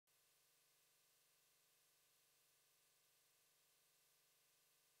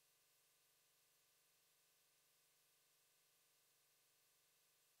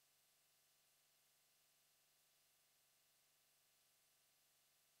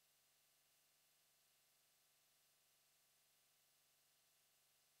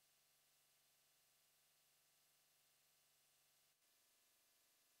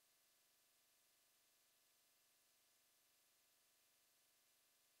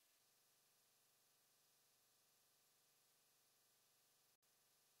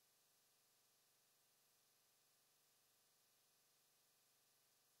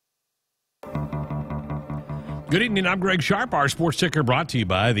Good evening, I'm Greg Sharpe. Our sports ticker brought to you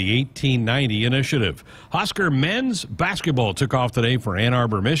by the 1890 Initiative. Husker men's basketball took off today for Ann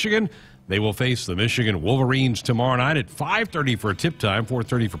Arbor, Michigan. They will face the Michigan Wolverines tomorrow night at 5:30 for a tip time,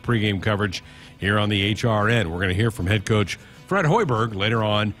 4:30 for pregame coverage here on the HRN. We're going to hear from head coach Fred Hoiberg later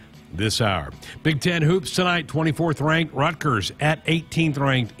on this hour. Big Ten hoops tonight, 24th ranked Rutgers at 18th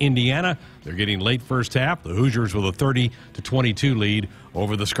ranked Indiana. They're getting late first half. The Hoosiers with a 30-22 lead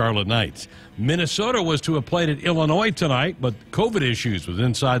over the Scarlet Knights. Minnesota was to have played at Illinois tonight, but COVID issues was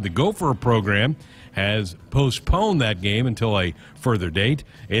inside the Gopher program has postponed that game until a further date.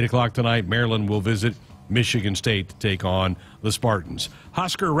 8 o'clock tonight, Maryland will visit Michigan State to take on the Spartans.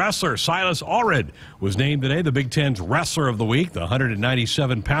 Husker wrestler Silas Allred was named today the Big Ten's Wrestler of the Week. The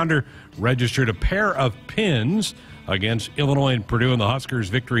 197-pounder registered a pair of pins against Illinois and Purdue in the Huskers'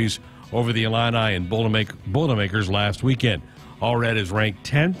 victories over the Illini and Boilermakers last weekend. Allred is ranked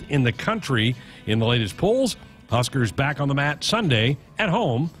 10th in the country in the latest polls. Huskers back on the mat Sunday at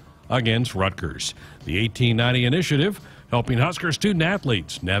home against Rutgers. The 1890 Initiative helping Husker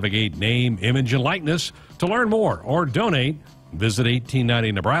student-athletes navigate name, image, and likeness. To learn more or donate, visit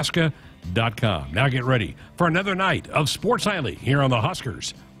 1890nebraska.com. Now get ready for another night of Sports Nightly here on the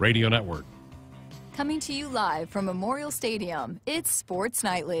Huskers Radio Network. Coming to you live from Memorial Stadium, it's Sports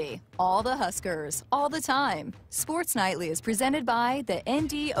Nightly. All the Huskers, all the time. Sports Nightly is presented by the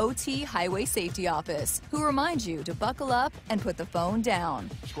NDOT Highway Safety Office, who reminds you to buckle up and put the phone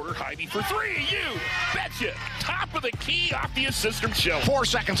down. Squirter Heidi for three, you betcha! Top of the key off the assist from Shell. 4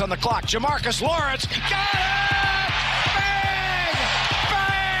 seconds on the clock. Jamarcus Lawrence got it! Bang!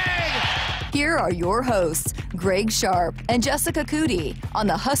 Bang! Here are your hosts, Greg Sharpe and Jessica Coody on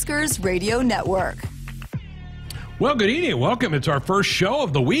the Huskers Radio Network. Well, good evening. Welcome. It's our first show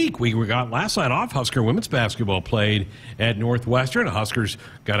of the week. We got last night off. Husker women's basketball played at Northwestern. The Huskers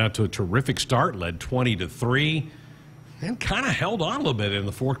got out to a terrific start, led 20-3, and kind of held on a little bit in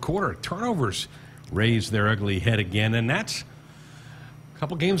the fourth quarter. Turnovers raised their ugly head again, and that's a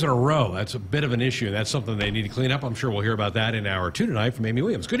couple games in a row. That's a bit of an issue. That's something they need to clean up. I'm sure we'll hear about that in hour 2 tonight from Amy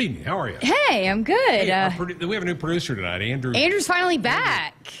Williams. Good evening. How are you? Hey, I'm good. Hey, we have a new producer tonight, Andrew. Andrew's finally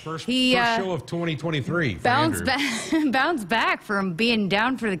back. First show of 2023. Bounced back from being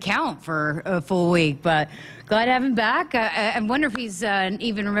down for the count for a full week, but glad to have him back. I wonder if he's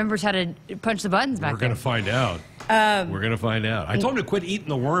even remembers how to punch the buttons back We're going to find out. We're going to find out. I told him to quit eating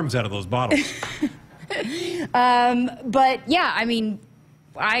the worms out of those bottles. But, yeah, I mean,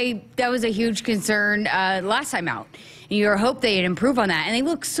 that was a huge concern last time out. And you hope they'd improve on that. And they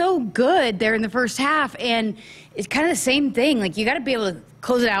look so good there in the first half. And it's kind of the same thing. Like, you got to be able to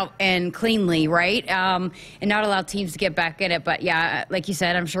close it out and cleanly, right? And not allow teams to get back in it. But, yeah, like you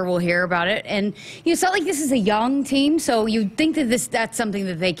said, I'm sure we'll hear about it. And it's not like this is a young team. So you'd think that that's something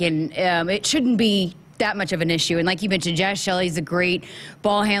that they can it shouldn't be that much of an issue. And like you mentioned, Jazz Shelley's a great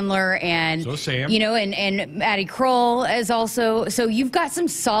ball handler, and so Sam, and Maddie Kroll is also. So you've got some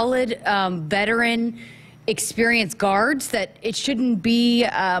solid veteran, experienced guards that it shouldn't be.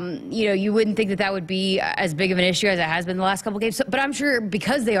 You wouldn't think that would be as big of an issue as it has been the last couple of games. But I'm sure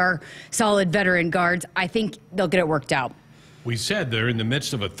because they are solid veteran guards, I think they'll get it worked out. We said they're in the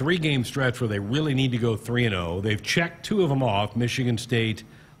midst of a 3-game stretch where they really need to go 3-0. They've checked 2 of them off, Michigan State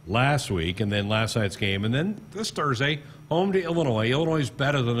last week, and then last night's game, and then this Thursday, home to Illinois. Illinois is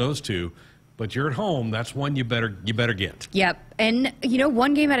better than those two, but you're at home. That's one you better get. Yep, and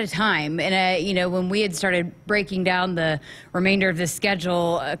one game at a time. And when we had started breaking down the remainder of the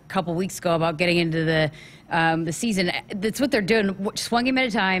schedule a couple weeks ago about getting into the season, that's what they're doing, just one game at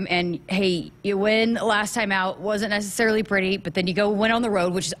a time. And hey, you win last time out, wasn't necessarily pretty, but then you go win on the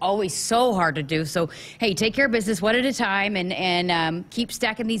road, which is always so hard to do. So hey, take care of business one at a time, and keep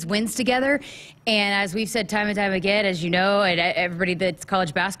stacking these wins together. And as we've said time and time again, as you know, and everybody that's a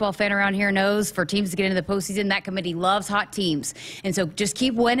college basketball fan around here knows, for teams to get into the postseason, that committee loves hot teams. And so just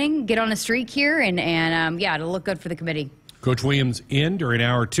keep winning, get on a streak here, and it'll look good for the committee. Coach Williams in during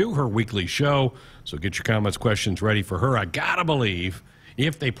hour 2, her weekly show. So get your comments, questions ready for her. I got to believe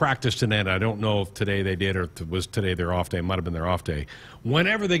if they practiced tonight, I don't know if today they did or if it was today their off day. It might have been their off day.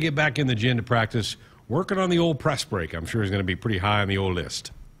 Whenever they get back in the gym to practice, working on the old press break, I'm sure is going to be pretty high on the old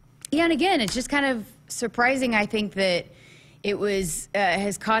list. Yeah, and again, it's just kind of surprising, I think, that it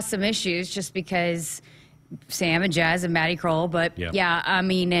has caused some issues just because Sam and Jazz and Maddie Kroll. But, yeah, I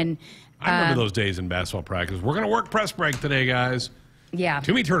mean, and I remember those days in basketball practice. We're going to work press break today, guys. Yeah.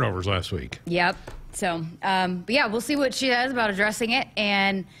 Too many turnovers last week. Yep. So, but yeah, we'll see what she says about addressing it.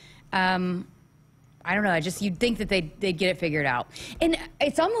 And I don't know. You'd think that they'd get it figured out. And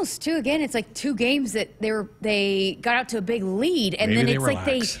it's almost it's like 2 games that they got out to a big lead, and Maybe then it's like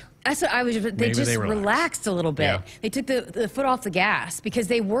they That's what I was. They just relaxed a little bit. Yeah. They took the foot off the gas because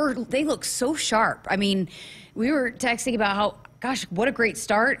they looked so sharp. I mean, we were texting about how, gosh, what a great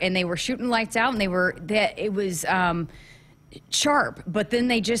start, and they were shooting lights out, and it was sharp. But then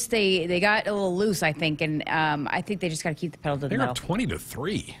they got a little loose, I think, and I think they just got to keep the pedal to the metal. They were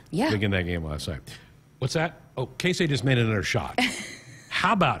 20-3. Yeah. In that game last night. What's that? Oh, Casey just made another shot.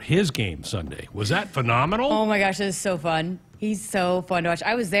 How about his game Sunday? Was that phenomenal? Oh my gosh, it was so fun. He's so fun to watch.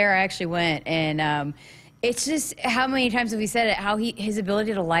 I was there. I actually went, and it's just how many times have we said it? How his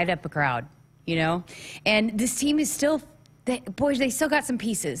ability to light up a crowd, you know. And this team is still, they still got some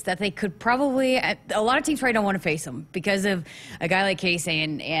pieces that they could probably. A lot of teams probably don't want to face them because of a guy like Casey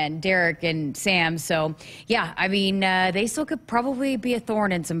and Derek and Sam. So yeah, I mean, they still could probably be a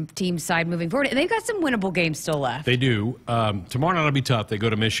thorn in some teams' side moving forward. And they've got some winnable games still left. They do. Tomorrow night will be tough. They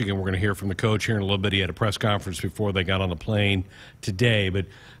go to Michigan. We're going to hear from the coach here in a little bit. He had a press conference before they got on the plane today. But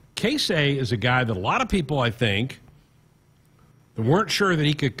Casey is a guy that a lot of people, I think, weren't sure that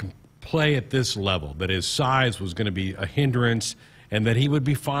he could play at this level, that his size was going to be a hindrance and that he would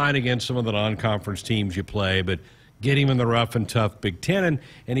be fine against some of the non-conference teams you play, but get him in the rough and tough Big Ten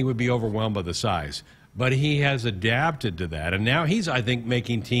and he would be overwhelmed by the size. But he has adapted to that, and now he's, I think,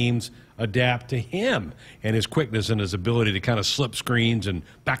 making teams adapt to him and his quickness and his ability to kind of slip screens and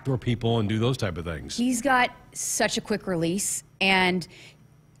backdoor people and do those type of things. He's got such a quick release, and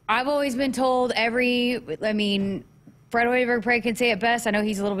I've always been told Fred Hoiberg probably can say it best. I know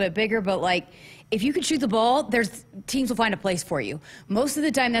he's a little bit bigger, but like, if you can shoot the ball, teams will find a place for you. Most of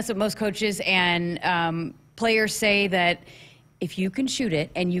the time, that's what most coaches and players say, that if you can shoot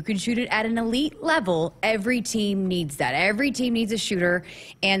it and you can shoot it at an elite level, every team needs that. Every team needs a shooter.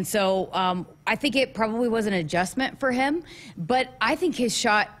 And so I think it probably was an adjustment for him, but I think his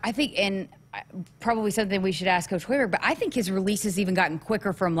shot, and probably something we should ask Coach Hoiberg, but I think his release has even gotten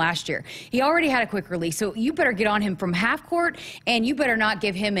quicker from last year. He already had a quick release, so you better get on him from half court, and you better not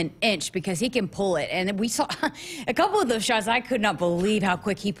give him an inch because he can pull it. And we saw a couple of those shots. I could not believe how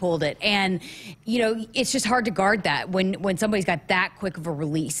quick he pulled it. And, you know, it's just hard to guard that when somebody's got that quick of a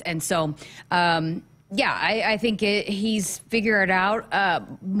release. And so, yeah, I think he's figured out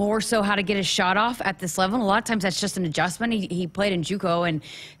more so how to get his shot off at this level. A lot of times that's just an adjustment. He played in JUCO and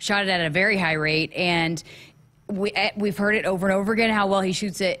shot it at a very high rate, and we've heard it over and over again how well he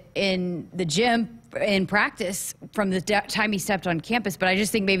shoots it in the gym in practice from the time he stepped on campus. But I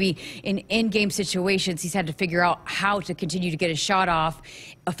just think maybe in game situations he's had to figure out how to continue to get his shot off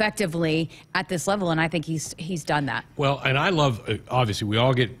effectively at this level, and I think he's done that. Well, and I love, obviously we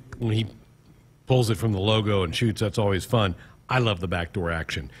all get, when he pulls it from the logo and shoots, that's always fun. I love the backdoor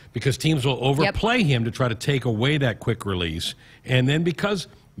action because teams will overplay him to try to take away that quick release. And then because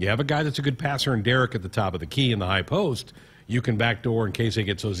you have a guy that's a good passer and Derek at the top of the key in the high post, you can backdoor in case he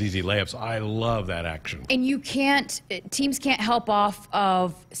gets those easy layups. I love that action. And teams can't help off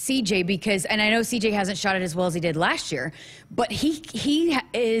of CJ because, and I know CJ hasn't shot it as well as he did last year, but he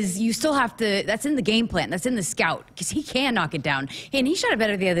is, you still have to, that's in the game plan, that's in the scout, because he can knock it down. And he shot it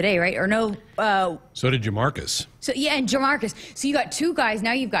better the other day, right? Or no? So did Jamarcus. So yeah, and Jamarcus. So you got two guys,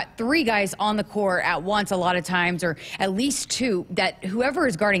 now you've got three guys on the court at once a lot of times, or at least two, that whoever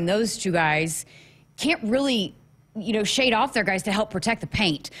is guarding those two guys can't really, you know, shade off their guys to help protect the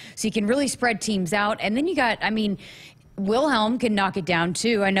paint. So you can really spread teams out. And then you got, I mean, Wilhelm can knock it down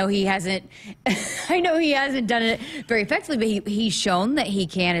too. I know he hasn't done it very effectively, but he's shown that he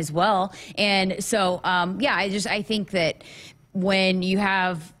can as well. And so, yeah, I think that when you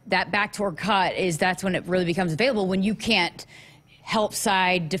have that backdoor cut, that's when it really becomes available, when you can't help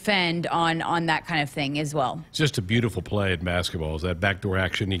side defend on that kind of thing as well. It's just a beautiful play in basketball, is that backdoor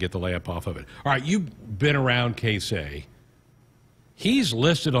action, you get the layup off of it. All right, you've been around Casey. He's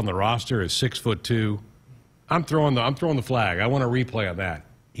listed on the roster as 6'2". I'm throwing the flag. I want a replay on that.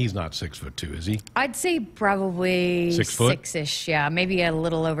 He's not 6'2", is he? I'd say probably 6 foot? 6-ish, yeah, maybe a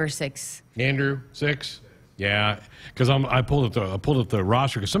little over 6. Andrew, 6? Yeah, because I pulled up the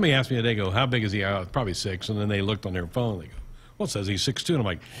roster because somebody asked me today, go, how big is he? Probably 6, and then they looked on their phone and they go, well, it says he's 6'2", and I'm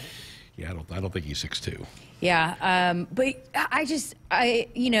like, yeah, I don't think he's 6'2". Yeah, but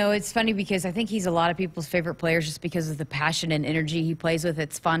you know, it's funny because I think he's a lot of people's favorite players just because of the passion and energy he plays with.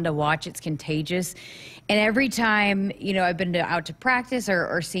 It's fun to watch. It's contagious. And every time, you know, I've been out to practice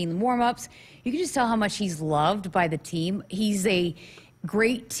or seen warm-ups, you can just tell how much he's loved by the team. He's a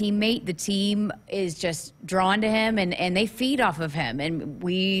great teammate. The team is just drawn to him, and they feed off of him. And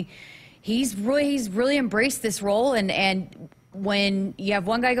he's really embraced this role. And when you have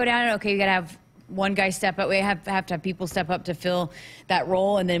one guy go down, okay, you got to have one guy step up. We have to have people step up to fill that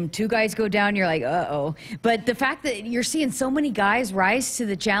role, and then 2 guys go down. You're like, uh-oh. But the fact that you're seeing so many guys rise to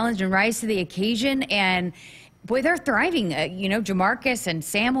the challenge and rise to the occasion, and boy, they're thriving. You know, Jamarcus and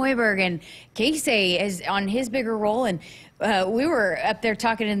Sam Hoiberg and Casey is on his bigger role. And we were up there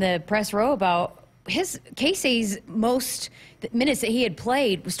talking in the press row about Casey's most minutes that he had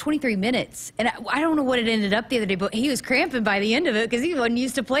played was 23 minutes. And I don't know what it ended up the other day, but he was cramping by the end of it because he wasn't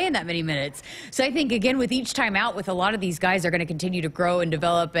used to playing that many minutes. So I think, again, with each time out, with a lot of these guys, they're going to continue to grow and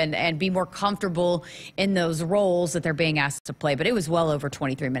develop and be more comfortable in those roles that they're being asked to play. But it was well over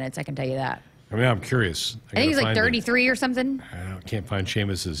 23 minutes, I can tell you that. I mean, I'm curious. I think he's like 33 or something. I can't find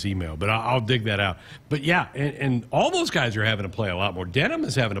Seamus's email, but I'll dig that out. But yeah, and all those guys are having to play a lot more. Denham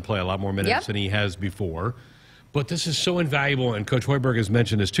is having to play a lot more minutes than he has before. But this is so invaluable, and Coach Hoiberg has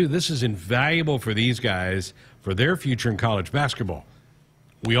mentioned this too. This is invaluable for these guys for their future in college basketball.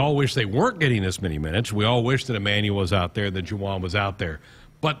 We all wish they weren't getting this many minutes. We all wish that Emmanuel was out there, that Juwan was out there.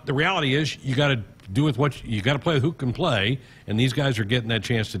 But the reality is, you got to do with what you got to play with who can play, and these guys are getting that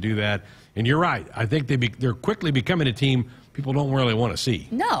chance to do that. And you're right. I think they're quickly becoming a team people don't really want to see.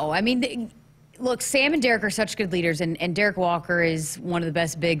 No, I mean, look, Sam and Derek are such good leaders, and Derek Walker is one of the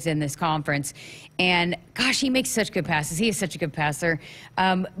best bigs in this conference. And, gosh, he makes such good passes. He is such a good passer.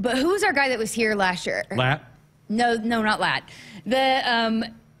 But who's our guy that was here last year? Lat? No, not Lat.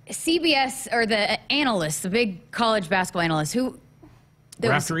 The CBS, or the analyst, the big college basketball analyst, who...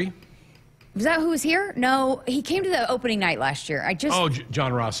 Raftery? Was that who was here? No, he came to the opening night last year.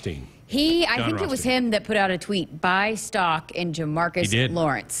 John Rothstein. I think it was him that put out a tweet, buy stock in Jamarcus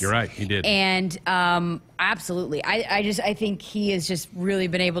Lawrence. You're right, he did. And absolutely. I think he has just really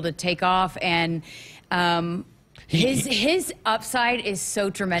been able to take off, and his upside is so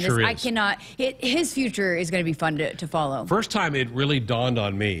tremendous. Sure is. I cannot, his future is going to be fun to follow. First time it really dawned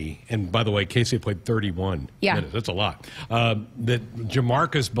on me, and by the way, Casey played 31 minutes. That's a lot. That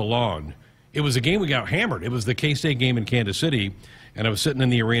Jamarcus belonged. It was a game we got hammered. It was the K-State game in Kansas City, and I was sitting in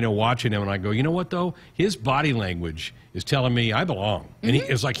the arena watching him, and I go, you know what, though? His body language is telling me I belong. And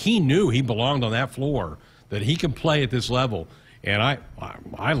it's like he knew he belonged on that floor, that he can play at this level. And I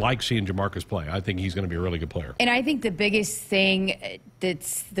like seeing Jamarcus play. I think he's going to be a really good player. And I think the biggest thing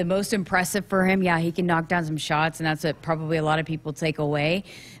that's the most impressive for him, he can knock down some shots, and that's what probably a lot of people take away.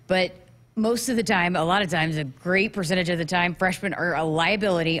 But most of the time, a lot of times, a great percentage of the time, freshmen are a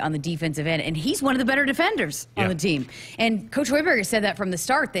liability on the defensive end, and he's one of the better defenders on the team. And Coach Hoiberg has said that from the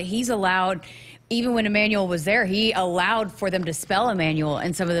start, that he's allowed, even when Emmanuel was there, he allowed for them to spell Emmanuel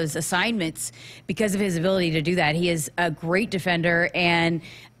in some of those assignments because of his ability to do that. He is a great defender, and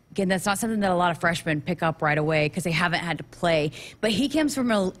again, that's not something that a lot of freshmen pick up right away because they haven't had to play. But he comes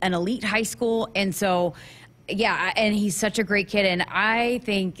from an elite high school, and so... yeah, and he's such a great kid, and I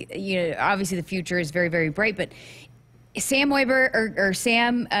think, obviously the future is very, very bright, but Sam Hoiberg or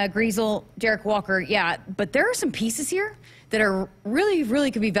Sam Griesel, Derek Walker, but there are some pieces here that are really,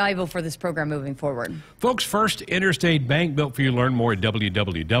 really could be valuable for this program moving forward. Folks, First Interstate Bank, built for you. Learn more at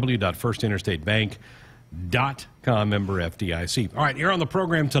www.firstinterstatebank.com, member FDIC. All right, here on the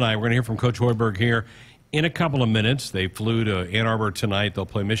program tonight, we're going to hear from Coach Hoiberg here in a couple of minutes. They flew to Ann Arbor tonight. They'll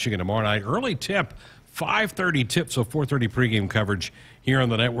play Michigan tomorrow night. Early tip. 5:30 tip, so 4:30 pregame coverage here on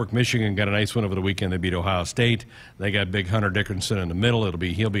the network. Michigan got a nice win over the weekend. They beat Ohio State. They got big Hunter Dickinson in the middle.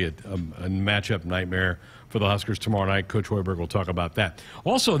 He'll be a matchup nightmare for the Huskers tomorrow night. Coach Hoiberg will talk about that.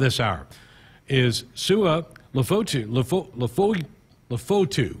 Also this hour is Sua Lefotu.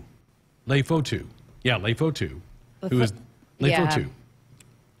 Yeah, Lefotu. Who is Lefotu?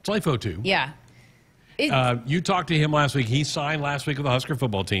 It's Lefotu. Yeah. You talked to him last week. He signed last week with the Husker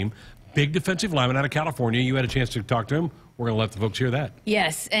football team. Big defensive lineman out of California. You had a chance to talk to him. We're going to let the folks hear that.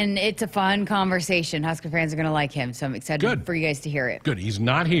 Yes, and it's a fun conversation. Husker fans are going to like him, so I'm excited for you guys to hear it. Good. He's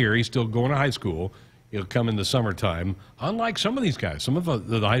not here. He's still going to high school. He'll come in the summertime. Unlike some of these guys, some of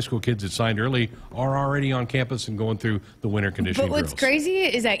the high school kids that signed early are already on campus and going through the winter conditioning drills. But what's crazy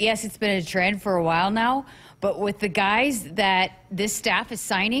is that, yes, it's been a trend for a while now, but with the guys that this staff is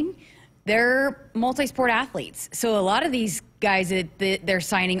signing, they're multi-sport athletes. So a lot of these guys that they're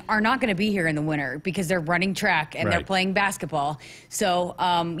signing are not going to be here in the winter because they're running track and they're playing basketball. So,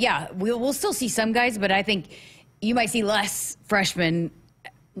 we'll still see some guys, but I think you might see less freshmen.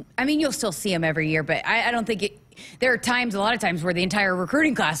 I mean, you'll still see them every year, but I don't think there are a lot of times where the entire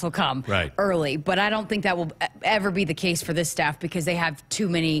recruiting class will come early, but I don't think that will ever be the case for this staff because they have too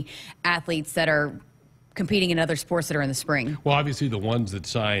many athletes that are competing in other sports that are in the spring. Well, obviously the ones that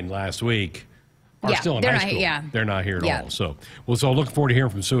signed last week are still in high school. They're not here at all. So looking forward to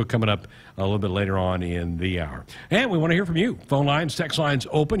hearing from Sue coming up a little bit later on in the hour. And we want to hear from you. Phone lines, text lines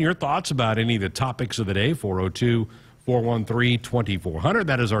open. Your thoughts about any of the topics of the day, 402-413-2400.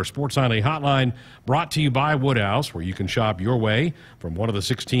 That is our Sports Nightly hotline, brought to you by Woodhouse, where you can shop your way from one of the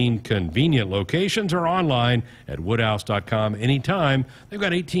 16 convenient locations or online at woodhouse.com anytime. They've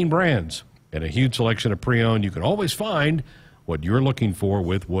got 18 brands and a huge selection of pre-owned. You can always find what you're looking for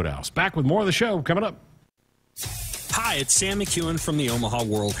with Woodhouse. Back with more of the show coming up. Hi, it's Sam McEwen from the Omaha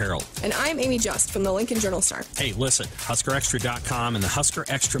World Herald. And I'm Amy Just from the Lincoln Journal-Star. Hey, listen, HuskerExtra.com and the Husker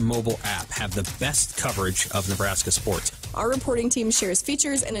Extra mobile app have the best coverage of Nebraska sports. Our reporting team shares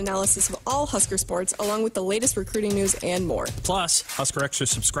features and analysis of all Husker sports, along with the latest recruiting news and more. Plus, Husker Extra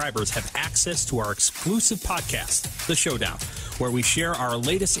subscribers have access to our exclusive podcast, The Showdown, where we share our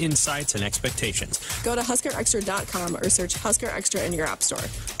latest insights and expectations. Go to HuskerExtra.com or search Husker Extra in your app store.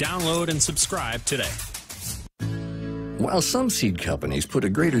 Download and subscribe today. While some seed companies put a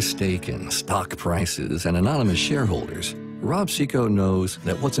greater stake in stock prices and anonymous shareholders, Rob Seco knows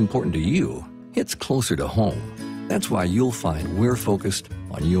that what's important to you hits closer to home. That's why you'll find we're focused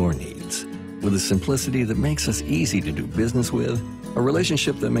on your needs. With a simplicity that makes us easy to do business with, a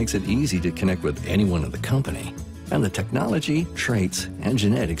relationship that makes it easy to connect with anyone in the company, and the technology, traits, and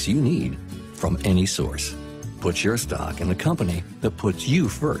genetics you need from any source. Put your stock in the company that puts you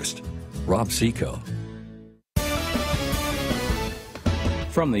first. Rob Seco.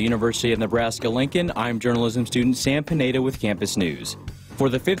 From the University of Nebraska-Lincoln, I'm journalism student Sam Pineda with Campus News. For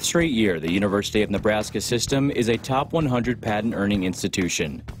the 5th straight year, the University of Nebraska system is a top 100 patent-earning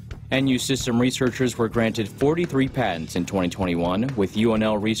institution. NU system researchers were granted 43 patents in 2021, with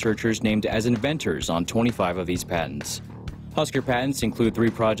UNL researchers named as inventors on 25 of these patents. Husker patents include 3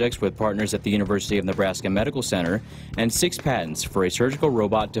 projects with partners at the University of Nebraska Medical Center and 6 patents for a surgical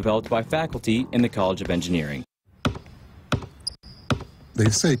robot developed by faculty in the College of Engineering. They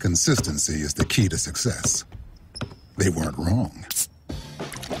say consistency is the key to success. They weren't wrong.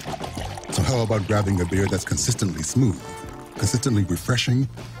 So how about grabbing a beer that's consistently smooth, consistently refreshing,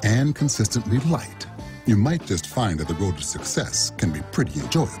 and consistently light? You might just find that the road to success can be pretty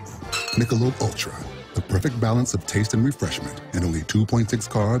enjoyable. Michelob Ultra, the perfect balance of taste and refreshment, and only 2.6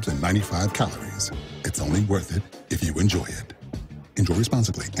 carbs and 95 calories. It's only worth it if you enjoy it. Enjoy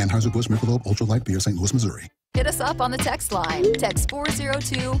responsibly. Anheuser-Busch Michelob Ultra Light Beer, St. Louis, Missouri. Hit us up on the text line. Text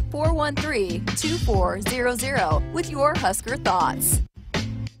 402-413-2400 with your Husker thoughts.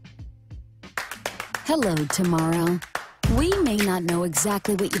 Hello, tomorrow. We may not know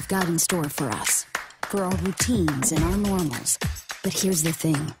exactly what you've got in store for us, for our routines and our normals. But here's the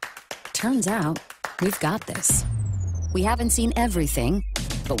thing. Turns out, we've got this. We haven't seen everything,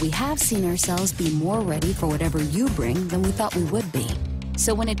 but we have seen ourselves be more ready for whatever you bring than we thought we would be.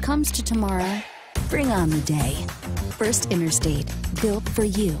 So when it comes to tomorrow, bring on the day. First Interstate, built for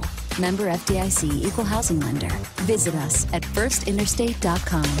you. Member FDIC, Equal Housing Lender. Visit us at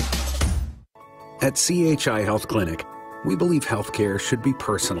firstinterstate.com. At CHI Health Clinic, we believe healthcare should be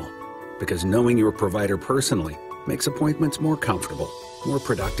personal, because knowing your provider personally makes appointments more comfortable, more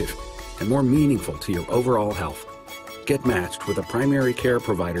productive, and more meaningful to your overall health. Get matched with a primary care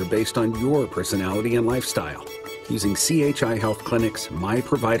provider based on your personality and lifestyle using CHI Health Clinic's My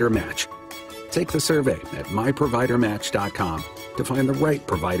Provider Match. Take the survey at myprovidermatch.com to find the right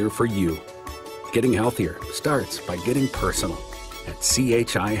provider for you. Getting healthier starts by getting personal at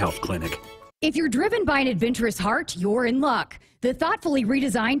CHI Health Clinic. If you're driven by an adventurous heart, you're in luck. The thoughtfully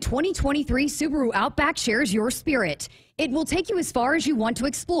redesigned 2023 Subaru Outback shares your spirit. It will take you as far as you want to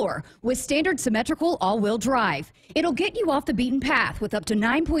explore with standard symmetrical all-wheel drive. It'll get you off the beaten path with up to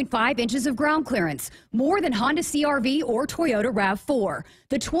 9.5 inches of ground clearance, more than Honda CR-V or Toyota RAV4.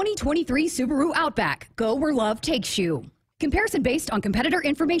 The 2023 Subaru Outback. Go where love takes you. Comparison based on competitor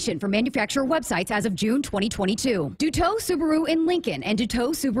information from manufacturer websites as of June 2022. Duteau Subaru in Lincoln and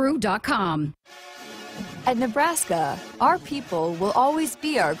DuteauSubaru.com. At Nebraska, our people will always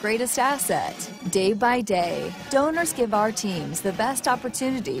be our greatest asset. Day by day, donors give our teams the best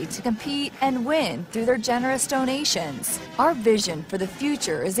opportunity to compete and win through their generous donations. Our vision for the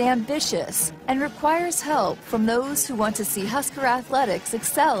future is ambitious and requires help from those who want to see Husker athletics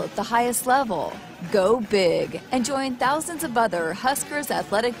excel at the highest level. Go big and join thousands of other Huskers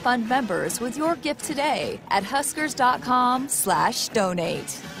Athletic Fund members with your gift today at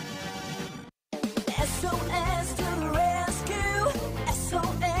huskers.com/donate. SOS to the rescue.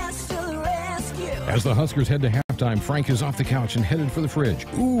 SOS to the rescue. As the Huskers head to halftime, Frank is off the couch and headed for the fridge.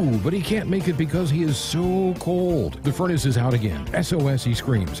 Ooh, but he can't make it because he is so cold. The furnace is out again. SOS, he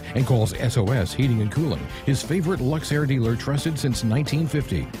screams, and calls SOS Heating and Cooling, his favorite Luxair dealer trusted since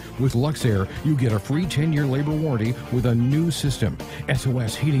 1950. With Luxair, you get a free 10-year labor warranty with a new system.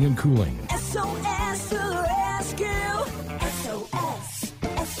 SOS Heating and Cooling. SOS to the rescue. SOS.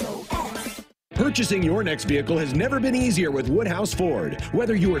 SOS. Purchasing your next vehicle has never been easier with Woodhouse Ford.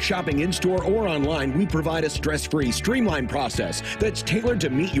 Whether you are shopping in-store or online, we provide a stress-free, streamlined process that's tailored to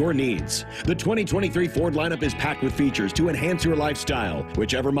meet your needs. The 2023 Ford lineup is packed with features to enhance your lifestyle.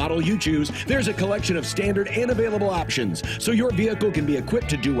 Whichever model you choose, there's a collection of standard and available options, so your vehicle can be equipped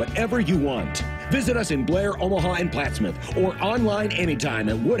to do whatever you want. Visit us in Blair, Omaha, and Plattsmouth, or online anytime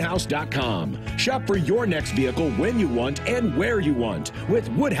at woodhouse.com. Shop for your next vehicle when you want and where you want with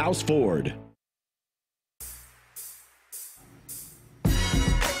Woodhouse Ford.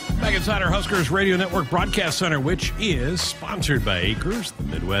 Back inside our Huskers Radio Network Broadcast Center, which is sponsored by Acres, the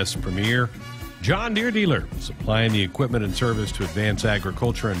Midwest's premier John Deere dealer, supplying the equipment and service to advance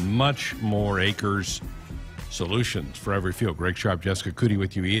agriculture and much more. Acres solutions for every field. Greg Sharpe, Jessica Coody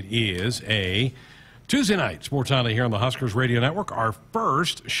with you. It is a Tuesday night Sports Nightly here on the Huskers Radio Network. Our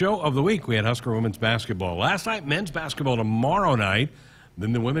first show of the week. We had Husker women's basketball last night, men's basketball tomorrow night.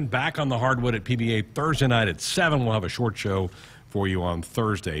 Then the women back on the hardwood at PBA Thursday night at 7. We'll have a short show for you on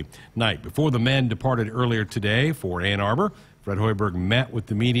Thursday night. Before the men departed earlier today for Ann Arbor, Fred Hoiberg met with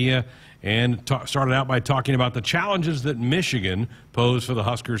the media and started out by talking about the challenges that Michigan pose for the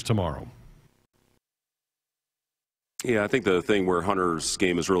Huskers tomorrow. Yeah, I think the thing where Hunter's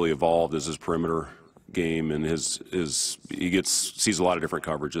game has really evolved is his perimeter game, and he sees a lot of different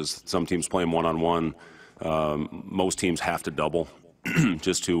coverages. Some teams play him one-on-one. Most teams have to double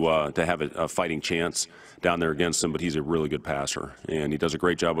just to have a fighting chance down there against him, but he's a really good passer, and he does a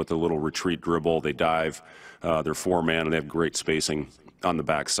great job with the little retreat dribble. They dive, they're four-man, and they have great spacing on the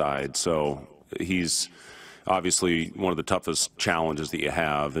backside. So he's obviously one of the toughest challenges that you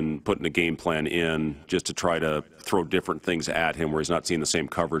have, and putting a game plan in just to try to throw different things at him where he's not seeing the same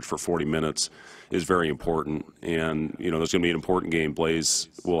coverage for 40 minutes is very important. And, there's going to be an important game. Blaze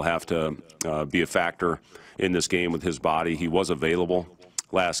will have to be a factor in this game with his body. He was available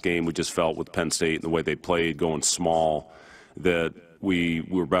last game. We just felt with Penn State and the way they played going small that we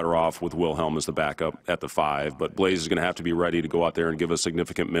were better off with Wilhelm as the backup at the 5. But Blaze is going to have to be ready to go out there and give us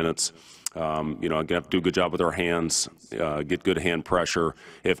significant minutes. Going to have to do a good job with our hands, get good hand pressure.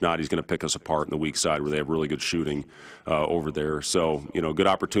 If not, he's going to pick us apart in the weak side where they have really good shooting over there. So, good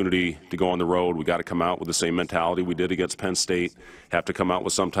opportunity to go on the road. We got to come out with the same mentality we did against Penn State. Have to come out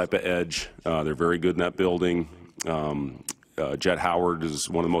with some type of edge. They're very good in that building. Jet Howard is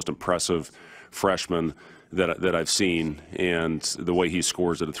one of the most impressive freshmen that I've seen, and the way he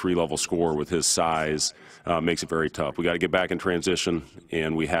scores at a 3-level score with his size makes it very tough. We got to get back in transition,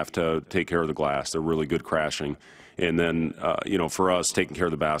 and we have to take care of the glass. They're really good crashing. And then, for us, taking care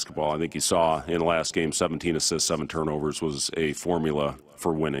of the basketball. I think you saw in the last game 17 assists, 7 turnovers was a formula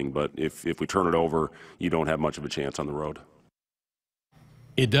for winning. But if we turn it over, you don't have much of a chance on the road.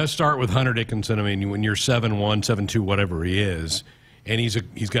 It does start with Hunter Dickinson. I mean, when you're 7'1", 7'2", whatever he is, and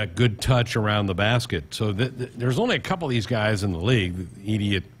he's got good touch around the basket. So there's only a couple of these guys in the league,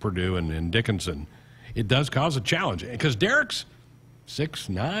 Edey at Purdue and Dickinson. It does cause a challenge because Derek's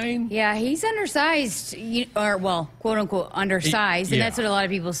 6'9". Yeah, he's undersized, quote unquote undersized, and that's what a lot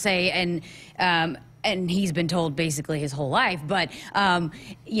of people say. And he's been told basically his whole life, but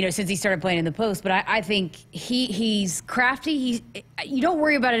since he started playing in the post. But I think he's crafty. You don't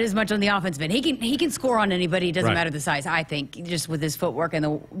worry about it as much on the offensive end. He can score on anybody. It doesn't matter the size. I think just with his footwork and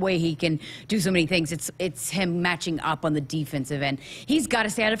the way he can do so many things, it's him matching up on the defensive end. He's got to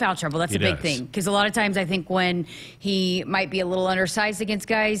stay out of foul trouble. That's a big thing, because a lot of times I think when he might be a little undersized against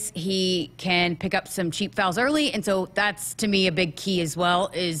guys, he can pick up some cheap fouls early, and so that's to me a big key as well.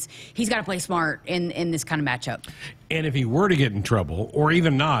 Is he's got to play smart in this kind of matchup. And if he were to get in trouble, or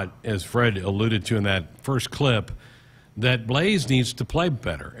even not, as Fred alluded to in that first clip, that Blaze needs to play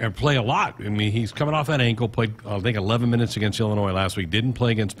better and play a lot. I mean, he's coming off that ankle, played, I think, 11 minutes against Illinois last week, didn't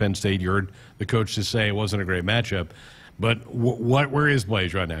play against Penn State. You heard the coach just say it wasn't a great matchup. But where is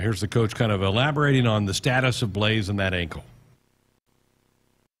Blaze right now? Here's the coach kind of elaborating on the status of Blaze and that ankle.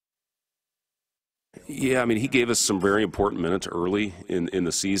 Yeah, I mean, he gave us some very important minutes early in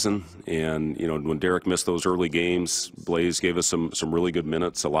the season. And, when Derek missed those early games, Blaze gave us some really good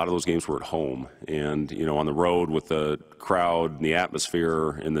minutes. A lot of those games were at home. And, on the road with the crowd and the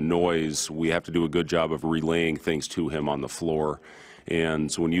atmosphere and the noise, we have to do a good job of relaying things to him on the floor.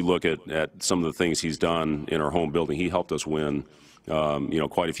 And so when you look at some of the things he's done in our home building, he helped us win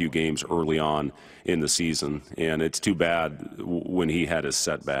quite a few games early on in the season. And it's too bad when he had his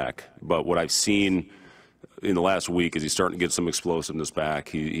setback. But what I've seen in the last week is he's starting to get some explosiveness back.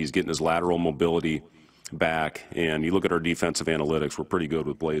 He's getting his lateral mobility back, and you look at our defensive analytics, we're pretty good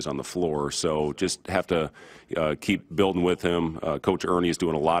with Blaze on the floor, so just have to keep building with him. Coach Ernie is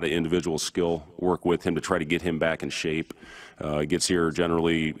doing a lot of individual skill work with him to try to get him back in shape. He gets here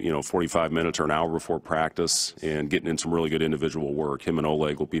generally 45 minutes or an hour before practice and getting in some really good individual work. Him and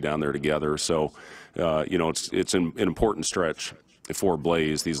Oleg will be down there together, so it's an important stretch for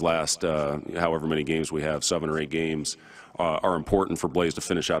Blaze. These last however many games we have, 7 or 8 games, are important for Blaze to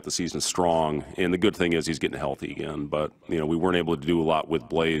finish out the season strong. And the good thing is he's getting healthy again. But, we weren't able to do a lot with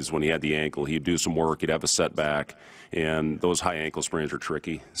Blaze when he had the ankle. He'd do some work, he'd have a setback, and those high ankle sprains are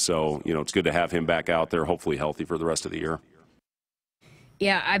tricky. So, it's good to have him back out there, hopefully healthy for the rest of the year.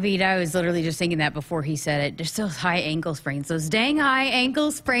 Yeah, I mean, I was literally just thinking that before he said it. Just those high ankle sprains. Those dang high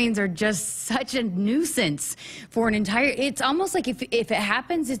ankle sprains are just such a nuisance for an entire. It's almost like if it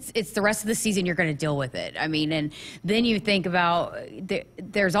happens, it's the rest of the season you're going to deal with it. I mean, and then you think about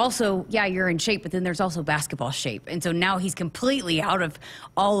there's also, yeah, you're in shape, but then there's also basketball shape. And so now he's completely out of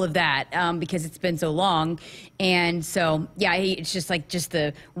all of that because it's been so long. And so, yeah, it's just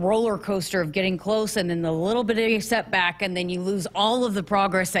the roller coaster of getting close and then the little bit of a setback, and then you lose all of the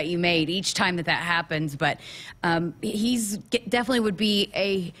progress that you made each time that happens. But he's definitely would be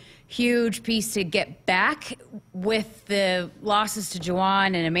a huge piece to get back with the losses to Juwan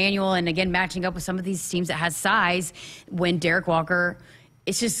and Emmanuel, and again matching up with some of these teams that has size. When Derek Walker,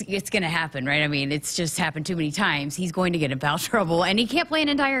 it's going to happen, right? I mean, it's just happened too many times. He's going to get in foul trouble, and he can't play an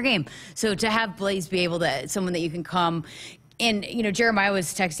entire game. So to have Blaze be able to, someone that you can come, and Jeremiah was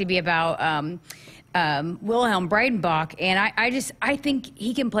texting me about Wilhelm Breidenbach, and I think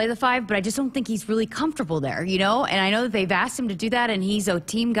he can play the 5, but I just don't think he's really comfortable there, And I know that they've asked him to do that, and he's a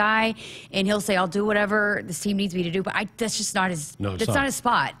team guy, and he'll say, "I'll do whatever this team needs me to do," but that's just not his. No, that's not his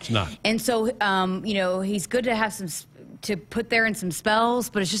spot. It's not. And so, he's good to have to put there in some spells,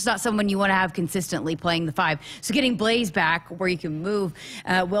 but it's just not someone you want to have consistently playing the 5. So getting Blaze back where you can move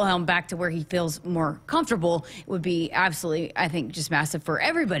Wilhelm back to where he feels more comfortable would be absolutely, I think, just massive for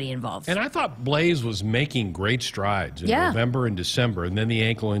everybody involved. And I thought Blaze was making great strides in November and December, and then the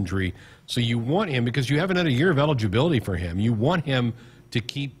ankle injury. So you want him, because you have another year of eligibility for him, you want him to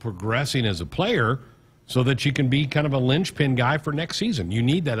keep progressing as a player so that you can be kind of a linchpin guy for next season. You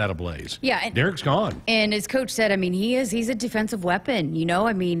need that out of Blaze. Yeah. Derek's gone. And as Coach said, I mean, he's a defensive weapon,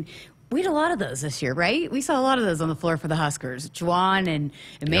 I mean, we had a lot of those this year, right? We saw a lot of those on the floor for the Huskers. Juwan and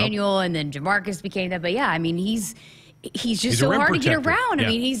Emmanuel, and then Jamarcus became that. But, yeah, I mean, he's just so hard to get around. Yeah. I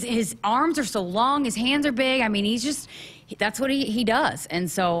mean, his arms are so long. His hands are big. I mean, that's what he does.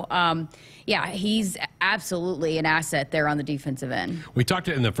 And so, yeah, he's absolutely an asset there on the defensive end. We talked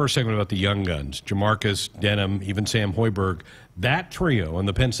in the first segment about the young guns, Jamarcus, Denham, even Sam Hoiberg. That trio on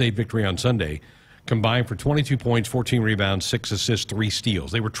the Penn State victory on Sunday combined for 22 points, 14 rebounds, 6 assists, 3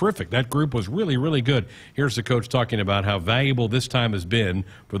 steals. They were terrific. That group was really, really good. Here's the coach talking about how valuable this time has been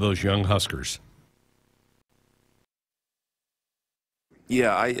for those young Huskers.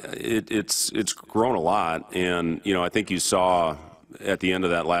 Yeah, it's grown a lot, and I think you saw at the end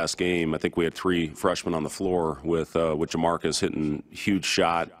of that last game, I think we had 3 freshmen on the floor with Jamarcus hitting a huge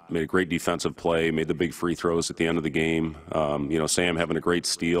shot, made a great defensive play, made the big free throws at the end of the game. Sam having a great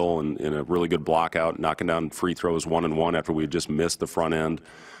steal and a really good block out, knocking down free throws 1-and-1 after we had just missed the front end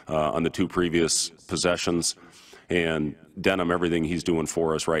on the 2 previous possessions. And Denham, everything he's doing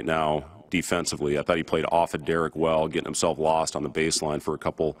for us right now defensively. I thought he played off of Derek well, getting himself lost on the baseline for a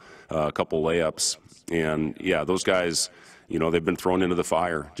couple layups. And, yeah, those guys, they've been thrown into the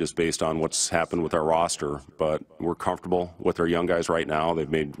fire just based on what's happened with our roster. But we're comfortable with our young guys right now. They've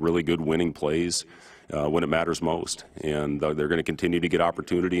made really good winning plays when it matters most. And they're going to continue to get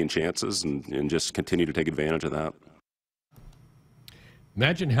opportunity and chances and just continue to take advantage of that.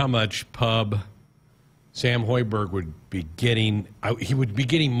 Imagine how much Sam Hoiberg would be getting. He would be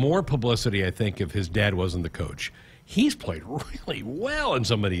getting more publicity, I think, if his dad wasn't the coach. He's played really well in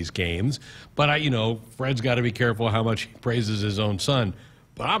some of these games, but Fred's got to be careful how much he praises his own son.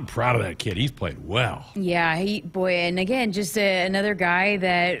 But I'm proud of that kid. He's played well. Yeah, and again, just another guy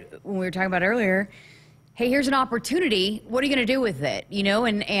that when we were talking about earlier, hey, here's an opportunity. What are you going to do with it?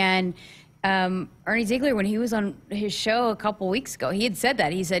 And Ernie Ziegler, when he was on his show a couple weeks ago, he had said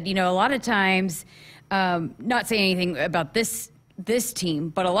that. He said, a lot of times, not saying anything about this this team,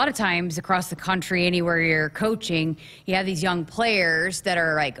 but a lot of times across the country, anywhere you're coaching, you have these young players that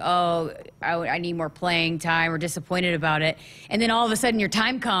are like, oh, I need more playing time, or disappointed about it. And then all of a sudden your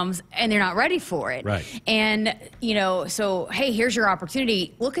time comes and they're not ready for it. Right. And, so, hey, here's your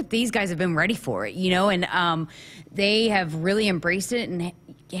opportunity. Look at these guys have been ready for it, and they have really embraced it. And,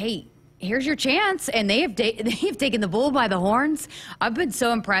 hey, here's your chance. And they have taken the bull by the horns. I've been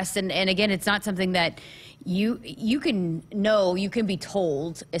so impressed. And again, it's not something that you can be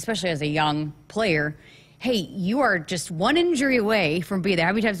told, especially as a young player, hey, you are just one injury away from being there.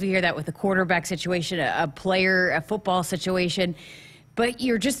 How many times do we hear that with a quarterback situation, a football situation? But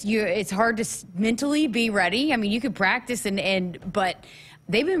it's hard to mentally be ready. I mean, you could practice but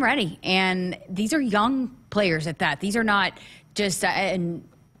they've been ready. And these are young players at that. These are not just, and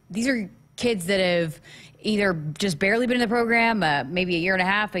these are kids that have either just barely been in the program, maybe a year and a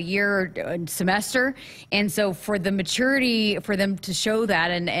half, a year, a semester. And so for the maturity, for them to show that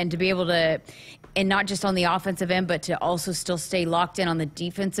and to be able to, and not just on the offensive end, but to also still stay locked in on the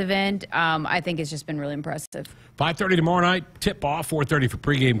defensive end, I think it's just been really impressive. 5:30 tomorrow night, tip-off, 4:30 for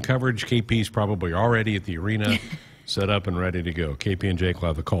pregame coverage. KP's probably already at the arena, set up and ready to go. KP and Jake will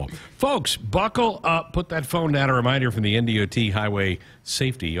have the call. Folks, buckle up. Put that phone down. A reminder from the NDOT Highway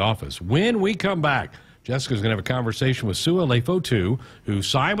Safety Office. When we come back, Jessica's going to have a conversation with Lefotu, who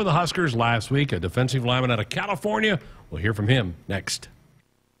signed with the Huskers last week, a defensive lineman out of California. We'll hear from him next.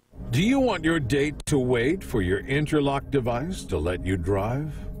 Do you want your date to wait for your interlock device to let you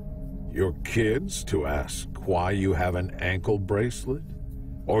drive? Your kids to ask why you have an ankle bracelet?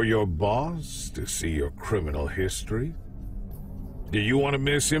 Or your boss to see your criminal history? Do you want to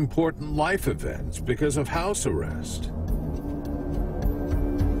miss important life events because of house arrest?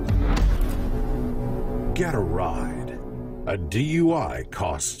 Get a ride. A DUI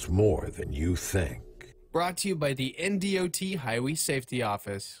costs more than you think. Brought to you by the NDOT Highway Safety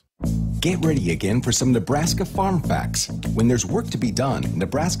Office. Get ready again for some Nebraska farm facts. When there's work to be done,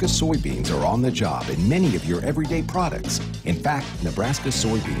 Nebraska soybeans are on the job in many of your everyday products. In fact, Nebraska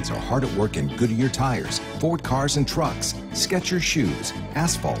soybeans are hard at work in Goodyear tires, Ford cars and trucks, Skechers shoes,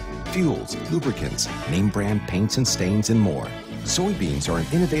 asphalt, fuels, lubricants, name brand paints and stains, and more. Soybeans are an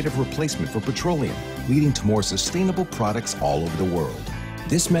innovative replacement for petroleum, leading to more sustainable products all over the world.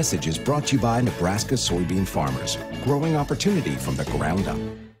 This message is brought to you by Nebraska soybean farmers, growing opportunity from the ground up.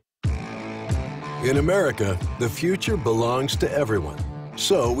 In America, the future belongs to everyone.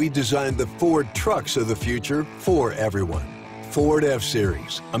 So we designed the Ford trucks of the future for everyone. Ford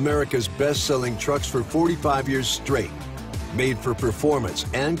F-Series, America's best-selling trucks for 45 years straight. Made for performance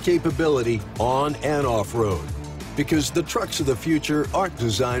and capability on and off-road. Because the trucks of the future aren't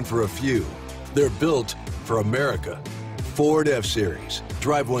designed for a few. They're built for America. Ford F-Series.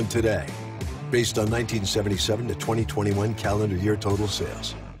 Drive one today. Based on 1977 to 2021 calendar year total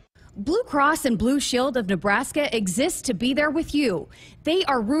sales. Blue Cross and Blue Shield of Nebraska exists to be there with you. They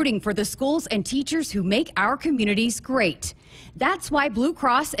are rooting for the schools and teachers who make our communities great. That's why Blue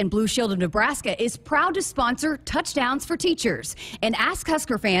Cross and Blue Shield of Nebraska is proud to sponsor Touchdowns for Teachers and ask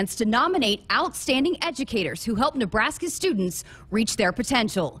Husker fans to nominate outstanding educators who help Nebraska students reach their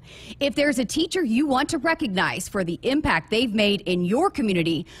potential. If there's a teacher you want to recognize for the impact they've made in your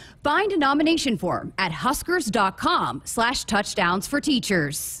community, find a nomination form at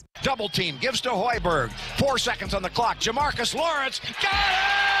huskers.com/touchdownsforteachers. Double team, gives to Hoiberg. 4 seconds on the clock. Jamarcus Lawrence, got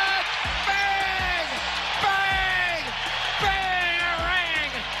it! Bang! Bang!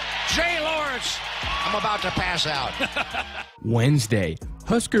 Bang! Jay Lawrence, I'm about to pass out. Wednesday,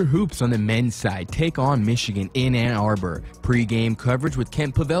 Husker hoops on the men's side take on Michigan in Ann Arbor. Pre-game coverage with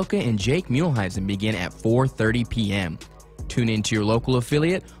Kent Pavelka and Jake Muehlheisen begin at 4:30 p.m. Tune into your local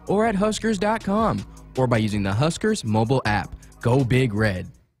affiliate or at huskers.com or by using the Huskers mobile app. Go Big Red.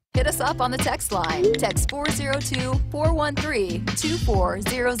 Hit us up on the text line. Text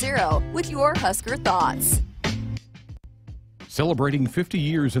 402-413-2400 with your Husker thoughts. Celebrating 50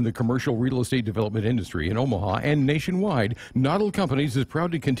 years in the commercial real estate development industry in Omaha and nationwide, Noddle Companies is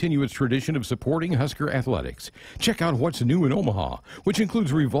proud to continue its tradition of supporting Husker athletics. Check out what's new in Omaha, which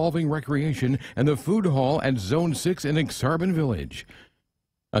includes revolving recreation and the food hall at Zone 6 in Exarban Village.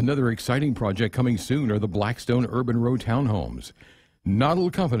 Another exciting project coming soon are the Blackstone Urban Row townhomes. Noddle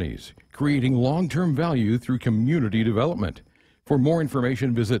Companies, creating long-term value through community development. For more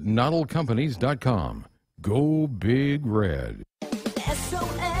information, visit noddlecompanies.com. Go Big Red.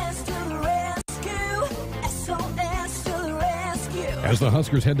 SOS to the rescue. SOS to the rescue. As the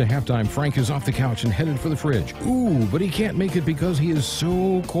Huskers head to halftime, Frank is off the couch and headed for the fridge. Ooh, but he can't make it because he is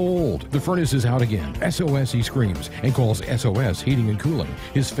so cold. The furnace is out again. SOS, he screams, and calls SOS Heating and Cooling,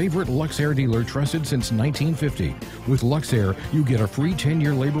 his favorite Luxair dealer trusted since 1950. With Luxair, you get a free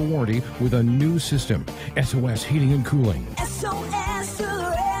 10-year labor warranty with a new system. SOS Heating and Cooling. SOS to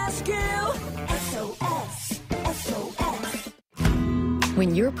the rescue. SOS. SOS.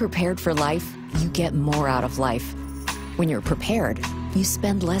 When you're prepared for life, you get more out of life. When you're prepared, you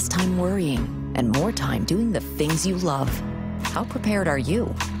spend less time worrying and more time doing the things you love. How prepared are you?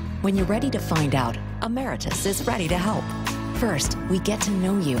 When you're ready to find out, Emeritus is ready to help. First, we get to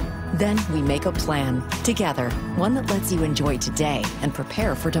know you. Then we make a plan together, one that lets you enjoy today and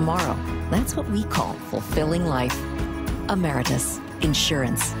prepare for tomorrow. That's what we call fulfilling life. Emeritus,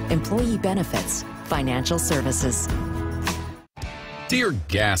 insurance, employee benefits, financial services. Dear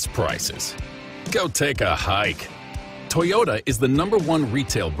gas prices, go take a hike. Toyota is the #1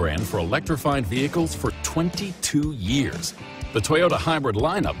 retail brand for electrified vehicles for 22 years. The Toyota hybrid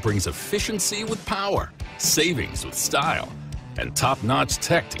lineup brings efficiency with power, savings with style, and top-notch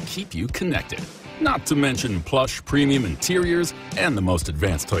tech to keep you connected. Not to mention plush premium interiors and the most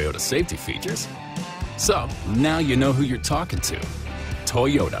advanced Toyota safety features. So, now you know who you're talking to.